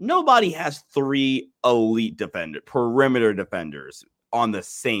 nobody has 3 elite perimeter defenders on the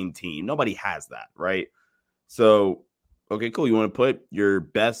same team. Nobody has that, right? So, okay, cool. You want to put your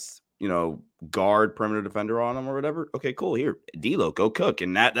best, guard perimeter defender on him or whatever? Okay, cool. Here, D'Lo, go cook.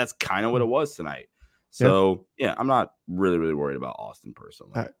 And that's kind of what it was tonight. So, yeah, I'm not really, really worried about Austin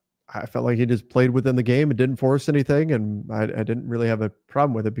personally. I felt like he just played within the game and didn't force anything, and I didn't really have a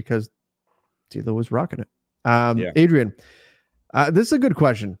problem with it because D'Lo was rocking it. Adrian, this is a good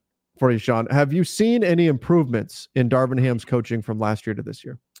question for you, Sean. Have you seen any improvements in Darvin Ham's coaching from last year to this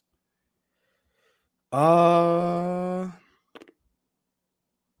year? I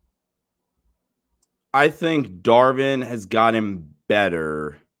think Darvin has gotten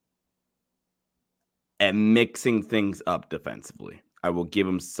better at mixing things up defensively. I will give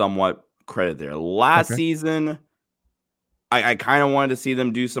him somewhat credit there. Last season, I kind of wanted to see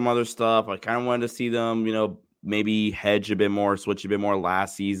them do some other stuff. I kind of wanted to see them, maybe hedge a bit more, switch a bit more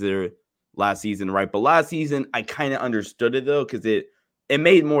last season, right? But last season, I kind of understood it, though, because it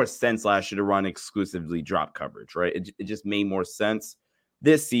made more sense last year to run exclusively drop coverage, right? It just made more sense.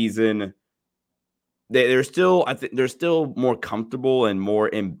 This season, they're still, I think they're still more comfortable and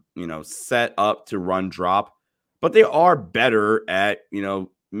more set up to run drop, but they are better at,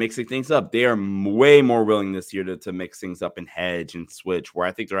 mixing things up. They are way more willing this year to mix things up and hedge and switch, where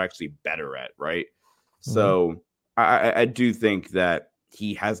I think they're actually better at, right? Mm-hmm. So I do think that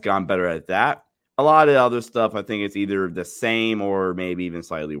he has gotten better at that. A lot of other stuff, I think it's either the same or maybe even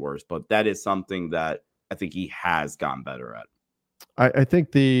slightly worse, but that is something that I think he has gotten better at. I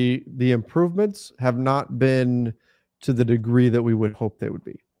think the improvements have not been to the degree that we would hope they would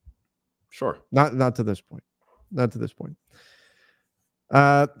be. Sure. Not to this point. Not to this point.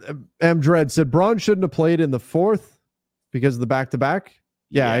 M. Dredd said Braun shouldn't have played in the fourth because of the back-to-back.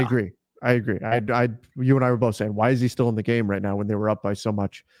 Yeah, I agree. You and I were both saying, why is he still in the game right now when they were up by so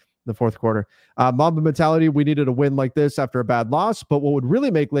much in the fourth quarter? Mamba mentality, we needed a win like this after a bad loss, but what would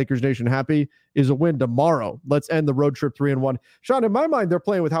really make Lakers Nation happy is a win tomorrow. Let's end the road trip 3-1. Sean, in my mind, they're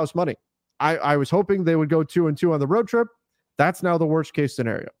playing with house money. I was hoping they would go 2-2 on the road trip. That's now the worst case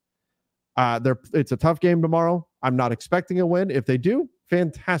scenario. It's a tough game tomorrow. I'm not expecting a win. If they do,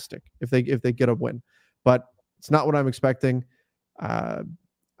 fantastic. If they get a win, but it's not what I'm expecting. To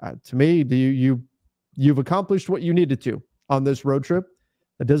me, you've accomplished what you needed to on this road trip.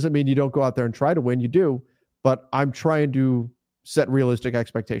 That doesn't mean you don't go out there and try to win. You do, but I'm trying to set realistic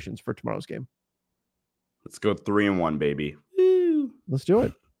expectations for tomorrow's game. Let's go 3-1, baby. Woo. Let's do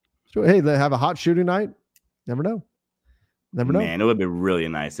it. Hey, they have a hot shooting night. Never know. Man, it would have been really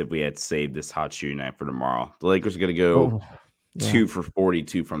nice if we had saved this hot shooting night for tomorrow. The Lakers are going to go 2 for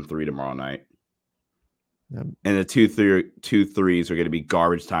 42 from 3 tomorrow night. Yeah. And the two threes are going to be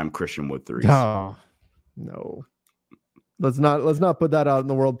garbage time Christian Wood threes. Oh, no. Let's not put that out in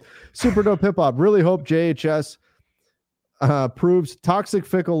the world. Super dope hip hop. Really hope JHS proves toxic,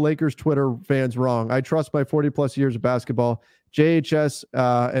 fickle Lakers Twitter fans wrong. I trust my 40+ years of basketball. JHS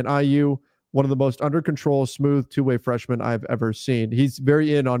and IU, one of the most under control, smooth two-way freshmen I've ever seen. He's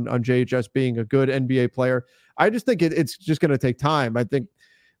very in on JHS being a good NBA player. I just think it's just going to take time. I think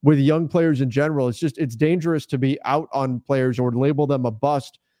with young players in general, it's dangerous to be out on players or label them a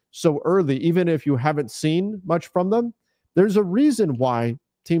bust so early, even if you haven't seen much from them. There's a reason why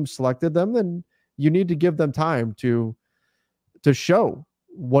teams selected them, and you need to give them time to show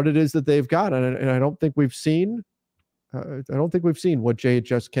what it is that they've got. And I don't think we've seen. I don't think we've seen what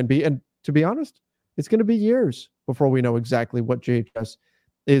JHS can be. And to be honest, it's going to be years before we know exactly what JHS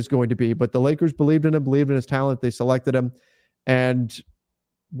is going to be. But the Lakers believed in him, believed in his talent. They selected him, and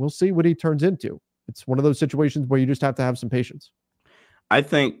we'll see what he turns into. It's one of those situations where you just have to have some patience. I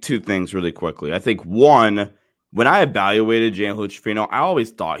think two things really quickly. I think one, when I evaluated Jalen Hood-Schifino, I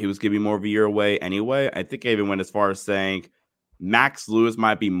always thought he was going to be more of a year away anyway. I think I even went as far as saying Max Lewis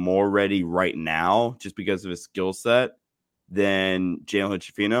might be more ready right now just because of his skill set than Jalen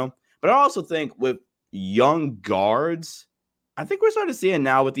Hood-Schifino. But I also think with young guards, I think we're starting to see it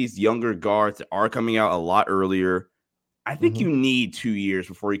now with these younger guards that are coming out a lot earlier. I think you need 2 years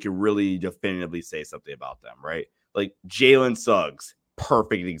before you can really definitively say something about them, right? Like Jalen Suggs,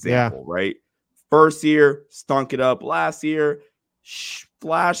 perfect example, right? First year, stunk it up. Last year,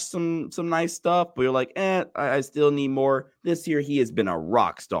 flashed some nice stuff, but you're like, I still need more. This year, he has been a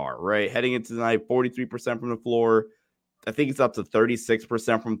rock star, right? Heading into the night, 43% from the floor. I think it's up to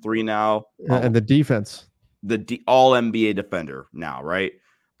 36% from 3 now. And the defense. The all-NBA defender now, right?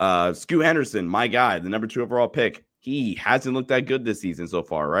 Scoot Henderson, my guy, the number 2 overall pick. He hasn't looked that good this season so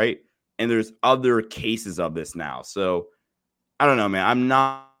far, right? And there's other cases of this now. So I don't know, man. I'm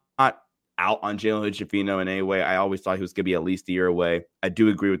not out on Jalen Hood-Schifino in any way. I always thought he was going to be at least a year away. I do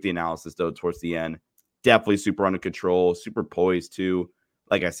agree with the analysis, though, towards the end. Definitely super under control, super poised, too.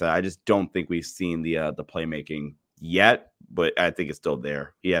 Like I said, I just don't think we've seen the playmaking yet, but I think it's still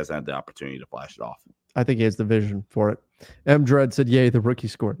there. He hasn't had the opportunity to flash it off. I think he has the vision for it. M. Dread said, yay, the rookie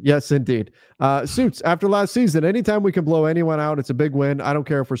scored. Yes, indeed. Suits, after last season, anytime we can blow anyone out, it's a big win. I don't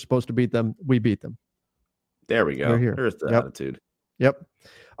care if we're supposed to beat them. We beat them. There we go. We're here. There's the attitude. Yep.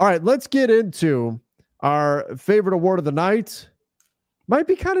 All right, let's get into our favorite award of the night. Might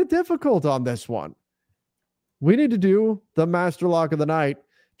be kind of difficult on this one. We need to do the Master Lock of the Night.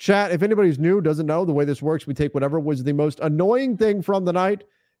 Chat, if anybody's new, doesn't know the way this works, we take whatever was the most annoying thing from the night,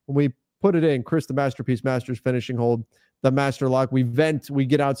 and we put it in. Chris, the Masterpiece Masters finishing hold, the Master Lock. We vent, we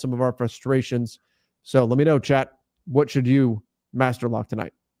get out some of our frustrations. So let me know, chat, what should you Master Lock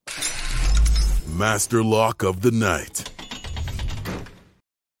tonight? Master Lock of the Night.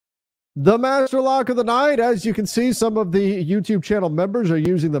 The Master Lock of the Night. As you can see, some of the YouTube channel members are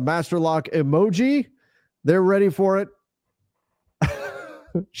using the Master Lock emoji. They're ready for it.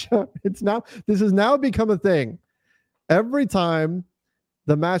 This has now become a thing. Every time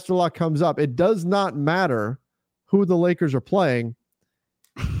the Master Lock comes up, it does not matter who the Lakers are playing.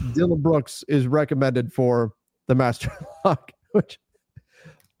 Dylan Brooks is recommended for the Master Lock, which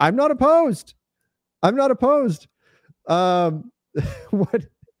I'm not opposed.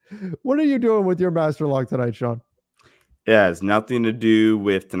 What are you doing with your Master Lock tonight, Sean? Yeah, it's nothing to do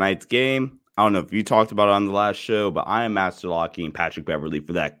with tonight's game. I don't know if you talked about it on the last show, but I am Master Locking Patrick Beverley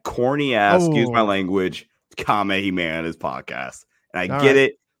for that corny ass, excuse my language, comment he made on his podcast. And I get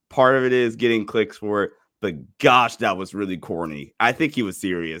it. Part of it is getting clicks for it, but gosh, that was really corny. I think he was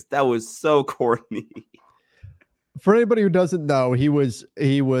serious. That was so corny. For anybody who doesn't know, he was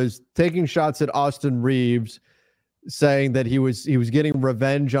taking shots at Austin Reeves, saying that he was getting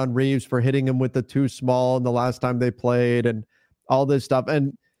revenge on Reeves for hitting him with the too small in the last time they played and all this stuff.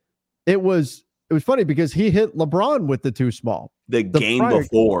 And it was funny because he hit LeBron with the too small the game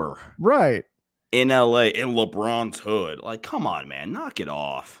before, right, in LA in LeBron's hood. Like, come on, man, knock it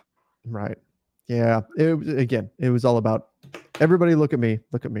off. Right? Yeah. It was all about everybody. Look at me.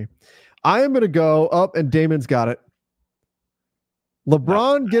 I am going to go up, and Damon's got it.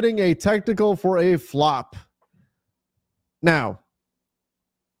 LeBron getting a technical for a flop. Now,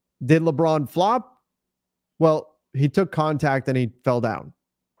 did LeBron flop? Well, he took contact and he fell down.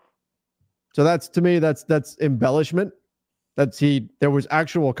 So that's, to me, that's embellishment. There was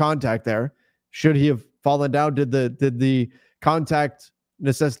actual contact there. Should he have fallen down? Did the contact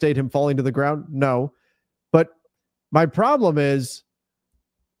necessitate him falling to the ground? No. But my problem is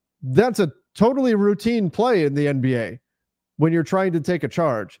that's a totally routine play in the NBA when you're trying to take a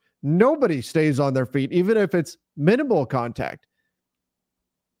charge. Nobody stays on their feet, even if it's minimal contact.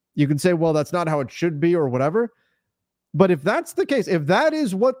 You can say, well, that's not how it should be or whatever. But if that's the case, if that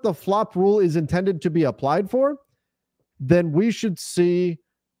is what the flop rule is intended to be applied for, then we should see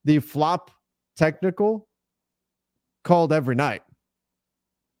the flop technical called every night.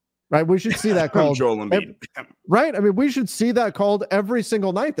 Right? We should see that called. Right? I mean, we should see that called every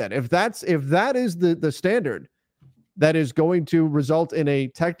single night then. If that is the standard that is going to result in a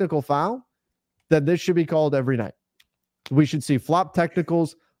technical foul, then this should be called every night. We should see flop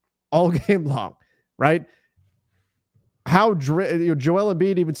technicals all game long, right? How Joel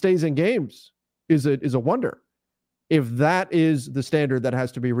Embiid even stays in games is a wonder. If that is the standard that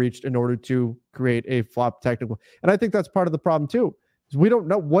has to be reached in order to create a flop technical. And I think that's part of the problem too. Is we don't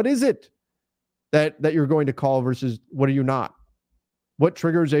know what is it that you're going to call versus what are you not? What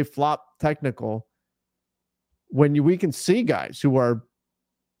triggers a flop technical when we can see guys who are,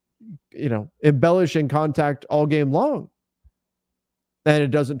 embellishing contact all game long and it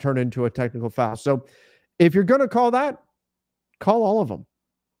doesn't turn into a technical foul. So if you're going to call that, call all of them.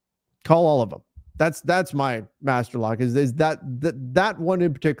 Call all of them. That's my master lock is that one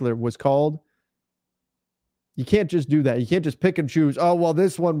in particular was called. You can't just do that. You can't just pick and choose. Oh, well,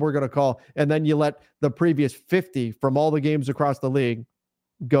 this one we're going to call. And then you let the previous 50 from all the games across the league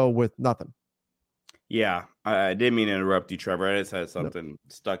go with nothing. Yeah, I didn't mean to interrupt you, Trevor. I just had something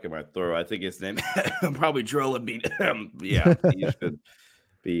stuck in my throat. I think his name probably Joel Embiid. Yeah, he should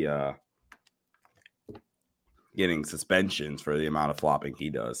be getting suspensions for the amount of flopping he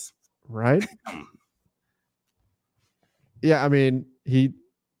does. Right? Yeah, I mean,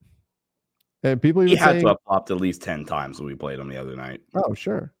 and people even had to have flopped at least 10 times when we played him the other night. Oh,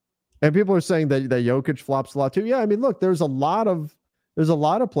 sure. And people are saying that Jokic flops a lot too. Yeah, I mean, look, there's a lot of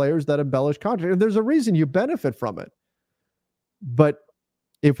players that embellish content, and there's a reason you benefit from it. But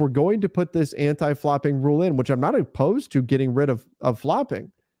if we're going to put this anti-flopping rule in, which I'm not opposed to getting rid of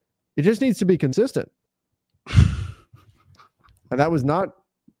flopping, it just needs to be consistent. And that was not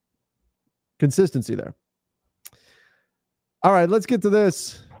consistency there. All right, let's get to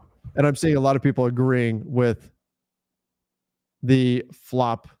this. And I'm seeing a lot of people agreeing with the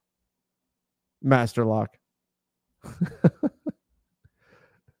flop master lock.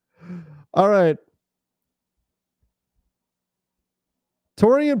 All right.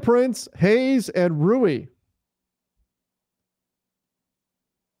 Taurean Prince, Hayes, and Rui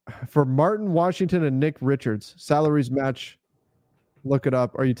for Martin Washington and Nick Richards. Salaries match. Look it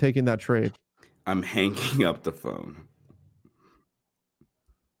up. Are you taking that trade? I'm hanging up the phone.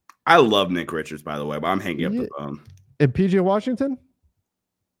 I love Nick Richards, by the way, but I'm hanging up the phone. And PJ Washington?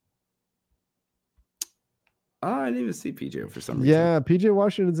 I didn't even see PJ for some reason. Yeah, PJ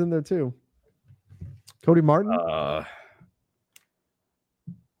Washington's in there too. Cody Martin?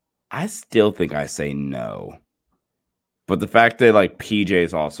 I still think I say no. But the fact that like PJ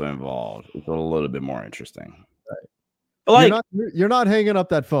is also involved is a little bit more interesting. Right. But like you're not hanging up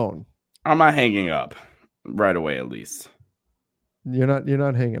that phone. I'm not hanging up right away, at least. You're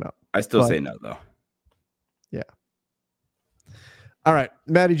not hanging up. I still say no, though. Yeah. All right.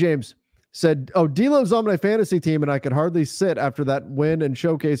 Maddie James said, D'Lo's on my fantasy team, and I could hardly sit after that win and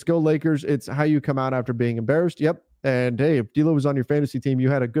showcase. Go Lakers. It's how you come out after being embarrassed. Yep. And hey, if D'Lo was on your fantasy team, you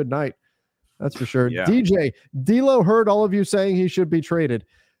had a good night. That's for sure. Yeah. DJ, D'Lo heard all of you saying he should be traded.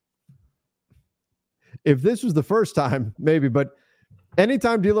 If this was the first time, maybe, but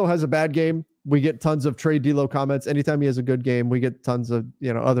anytime D'Lo has a bad game, we get tons of trade D'Lo comments. Anytime he has a good game, we get tons of,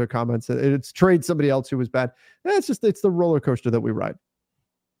 other comments. It's trade somebody else who was bad. It's the roller coaster that we ride.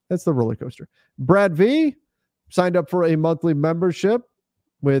 That's the roller coaster. Brad V signed up for a monthly membership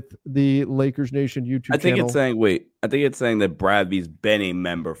with the Lakers Nation YouTube channel. I think it's saying that Brad V's been a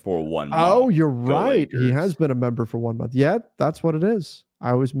member for 1 month. Oh, you're right. Lakers. He has been a member for 1 month. Yeah, that's what it is.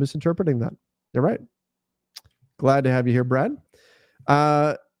 I was misinterpreting that. You're right. Glad to have you here, Brad.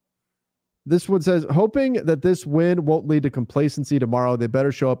 This one says, hoping that this win won't lead to complacency tomorrow. They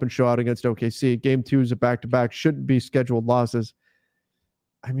better show up and show out against OKC. Game 2 is a back-to-back. Shouldn't be scheduled losses.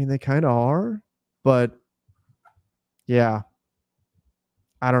 I mean, they kind of are, but yeah.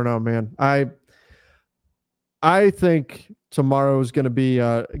 I don't know, man. I think tomorrow is going to be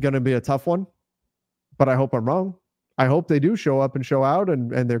a tough one, but I hope I'm wrong. I hope they do show up and show out,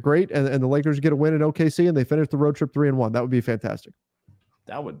 and they're great, and the Lakers get a win in OKC, and they finish the road trip 3-1. That would be fantastic.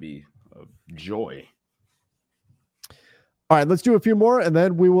 That would be a joy. All right, let's do a few more, and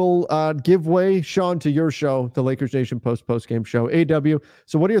then we will give way, Sean, to your show, the Lakers Nation post-game show. AW,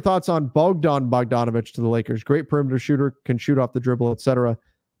 so what are your thoughts on Bogdanovich to the Lakers? Great perimeter shooter, can shoot off the dribble, etc.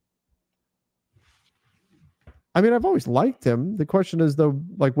 I mean, I've always liked him. The question is, though,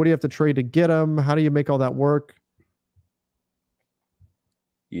 like, what do you have to trade to get him? How do you make all that work?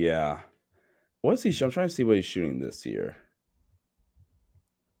 Yeah. What's he? I'm trying to see what he's shooting this year.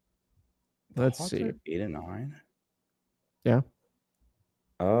 Let's see. 8 and 9. Yeah.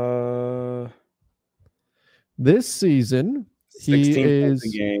 This season, he is points a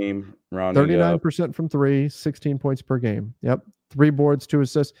game, 39% from 3, 16 points per game. Yep. 3 boards, 2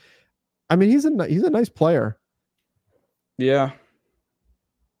 assists. I mean, he's a nice player. Yeah.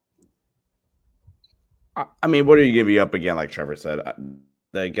 I mean, what are you going to be up again? Like Trevor said,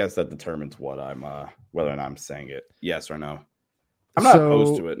 I guess that determines what I'm, whether or not I'm saying it yes or no. I'm not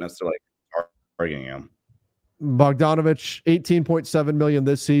opposed to it necessarily arguing him. Bogdanovich, $18.7 million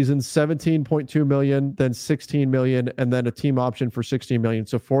this season, $17.2 million, then $16 million, and then a team option for $16 million.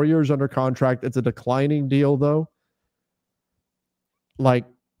 So 4 years under contract. It's a declining deal, though. Like,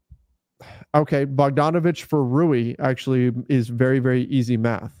 okay, Bogdanovich for Rui actually is very, very easy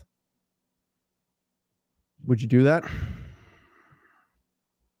math. Would you do that?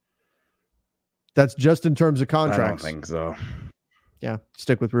 That's just in terms of contracts. I don't think so. Yeah,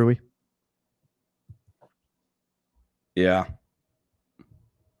 stick with Rui. Yeah.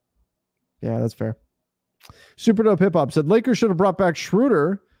 Yeah, that's fair. Super Dope Hip Hop said Lakers should have brought back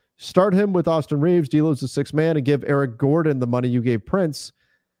Schroeder, start him with Austin Reeves, D'Lo's the 6th man, and give Eric Gordon the money you gave Prince.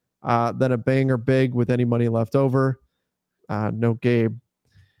 Then a banger big with any money left over. No Gabe.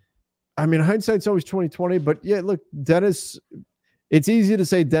 I mean, hindsight's always 20/20, but yeah, look, Dennis. It's easy to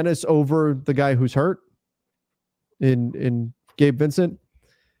say Dennis over the guy who's hurt in Gabe Vincent,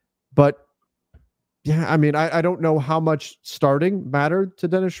 but yeah, I mean, I don't know how much starting mattered to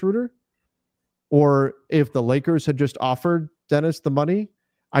Dennis Schroeder, or if the Lakers had just offered Dennis the money.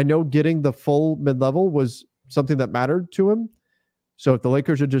 I know getting the full mid-level was something that mattered to him. So if the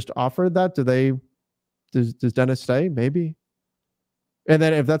Lakers had just offered that, does Dennis stay? Maybe. And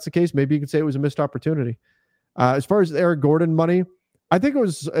then if that's the case, maybe you could say it was a missed opportunity. As far as Eric Gordon money, I think it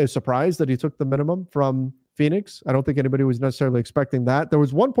was a surprise that he took the minimum from Phoenix. I don't think anybody was necessarily expecting that. There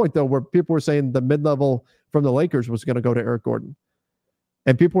was one point, though, where people were saying the mid-level from the Lakers was going to go to Eric Gordon.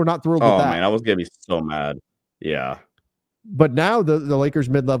 And people were not thrilled with that. Oh, man, I was going to be so mad. Yeah. But now the Lakers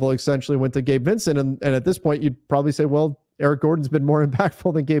mid-level essentially went to Gabe Vincent. And at this point, you'd probably say, well, Eric Gordon's been more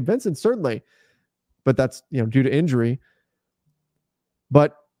impactful than Gabe Vincent, certainly. But that's due to injury.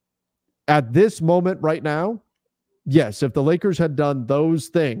 But at this moment right now, yes, if the Lakers had done those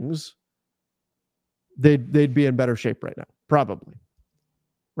things, they'd be in better shape right now, probably.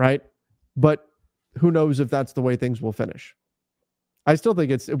 Right? But who knows if that's the way things will finish. I still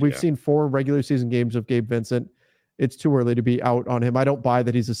think we've seen 4 regular season games of Gabe Vincent. It's too early to be out on him. I don't buy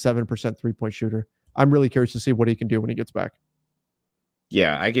that he's a 7% 3-point shooter. I'm really curious to see what he can do when he gets back.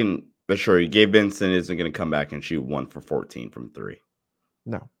 Yeah, I can assure you, Gabe Vincent isn't going to come back and shoot 1 for 14 from 3.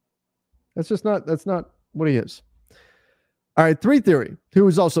 No. That's not what he is. All right, 3 Theory, who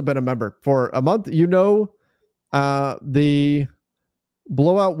has also been a member for a month. The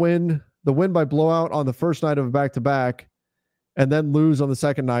blowout win, the win by blowout on the first night of a back-to-back, and then lose on the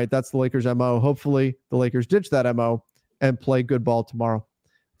second night. That's the Lakers' MO. Hopefully, the Lakers ditch that MO and play good ball tomorrow.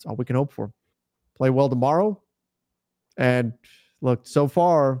 That's all we can hope for. Play well tomorrow. And look, so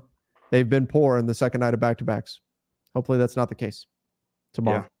far, they've been poor in the second night of back-to-backs. Hopefully, that's not the case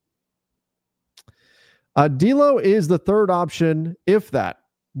tomorrow. Yeah. D'Lo is the third option, if that.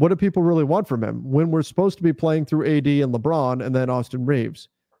 What do people really want from him when we're supposed to be playing through AD and LeBron and then Austin Reeves?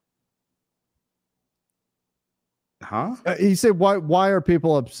 Huh? He said, why are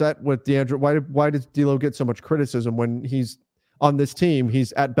people upset with DeAndre? Why does D'Lo get so much criticism when he's on this team?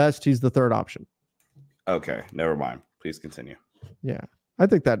 He's at best, he's the third option. Okay, never mind. Please continue. Yeah, I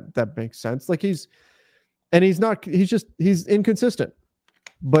think that makes sense. Like he's inconsistent.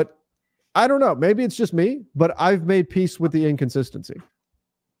 But I don't know. Maybe it's just me, but I've made peace with the inconsistency.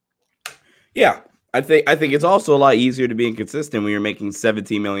 Yeah, I think it's also a lot easier to be inconsistent when you're making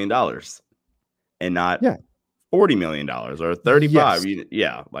 $17 million and not $40 million or 35.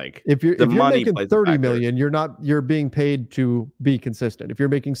 Yes. Like if you're making $30 million, you're being paid to be consistent. If you're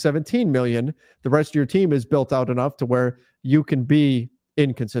making $17 million, the rest of your team is built out enough to where you can be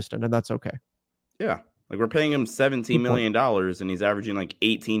inconsistent, and that's okay. Yeah. Like we're paying him $17 million and he's averaging like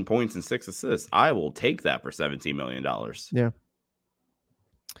 18 points and 6 assists. I will take that for $17 million.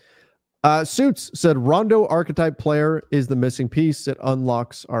 Yeah. Suits said Rondo archetype player is the missing piece. It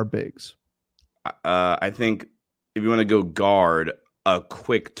unlocks our bigs. I think if you want to go guard, a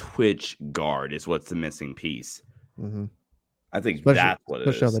quick twitch guard is what's the missing piece. Mm-hmm. I think that's what it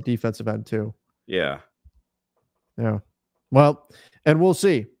is. Especially on the defensive end too. Yeah. Yeah. Well, and we'll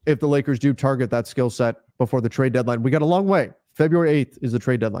see if the Lakers do target that skill set before the trade deadline. We got a long way. February 8th is the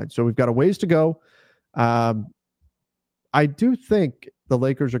trade deadline. So we've got a ways to go. I do think the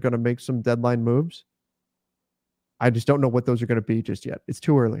Lakers are going to make some deadline moves. I just don't know what those are going to be just yet. It's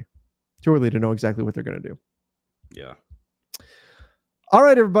too early. Too early to know exactly what they're going to do. Yeah. All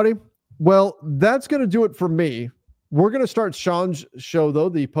right, everybody. Well, that's going to do it for me. We're going to start Sean's show, though,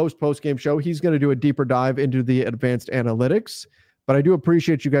 the post-game show. He's going to do a deeper dive into the advanced analytics. But I do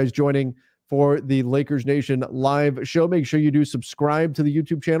appreciate you guys joining for the Lakers Nation live show. Make sure you do subscribe to the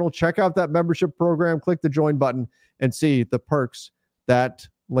YouTube channel. Check out that membership program. Click the join button and see the perks that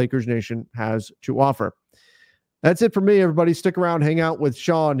Lakers Nation has to offer. That's it for me, everybody. Stick around, hang out with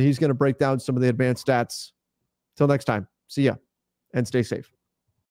Sean. He's going to break down some of the advanced stats. Till next time, see ya and stay safe.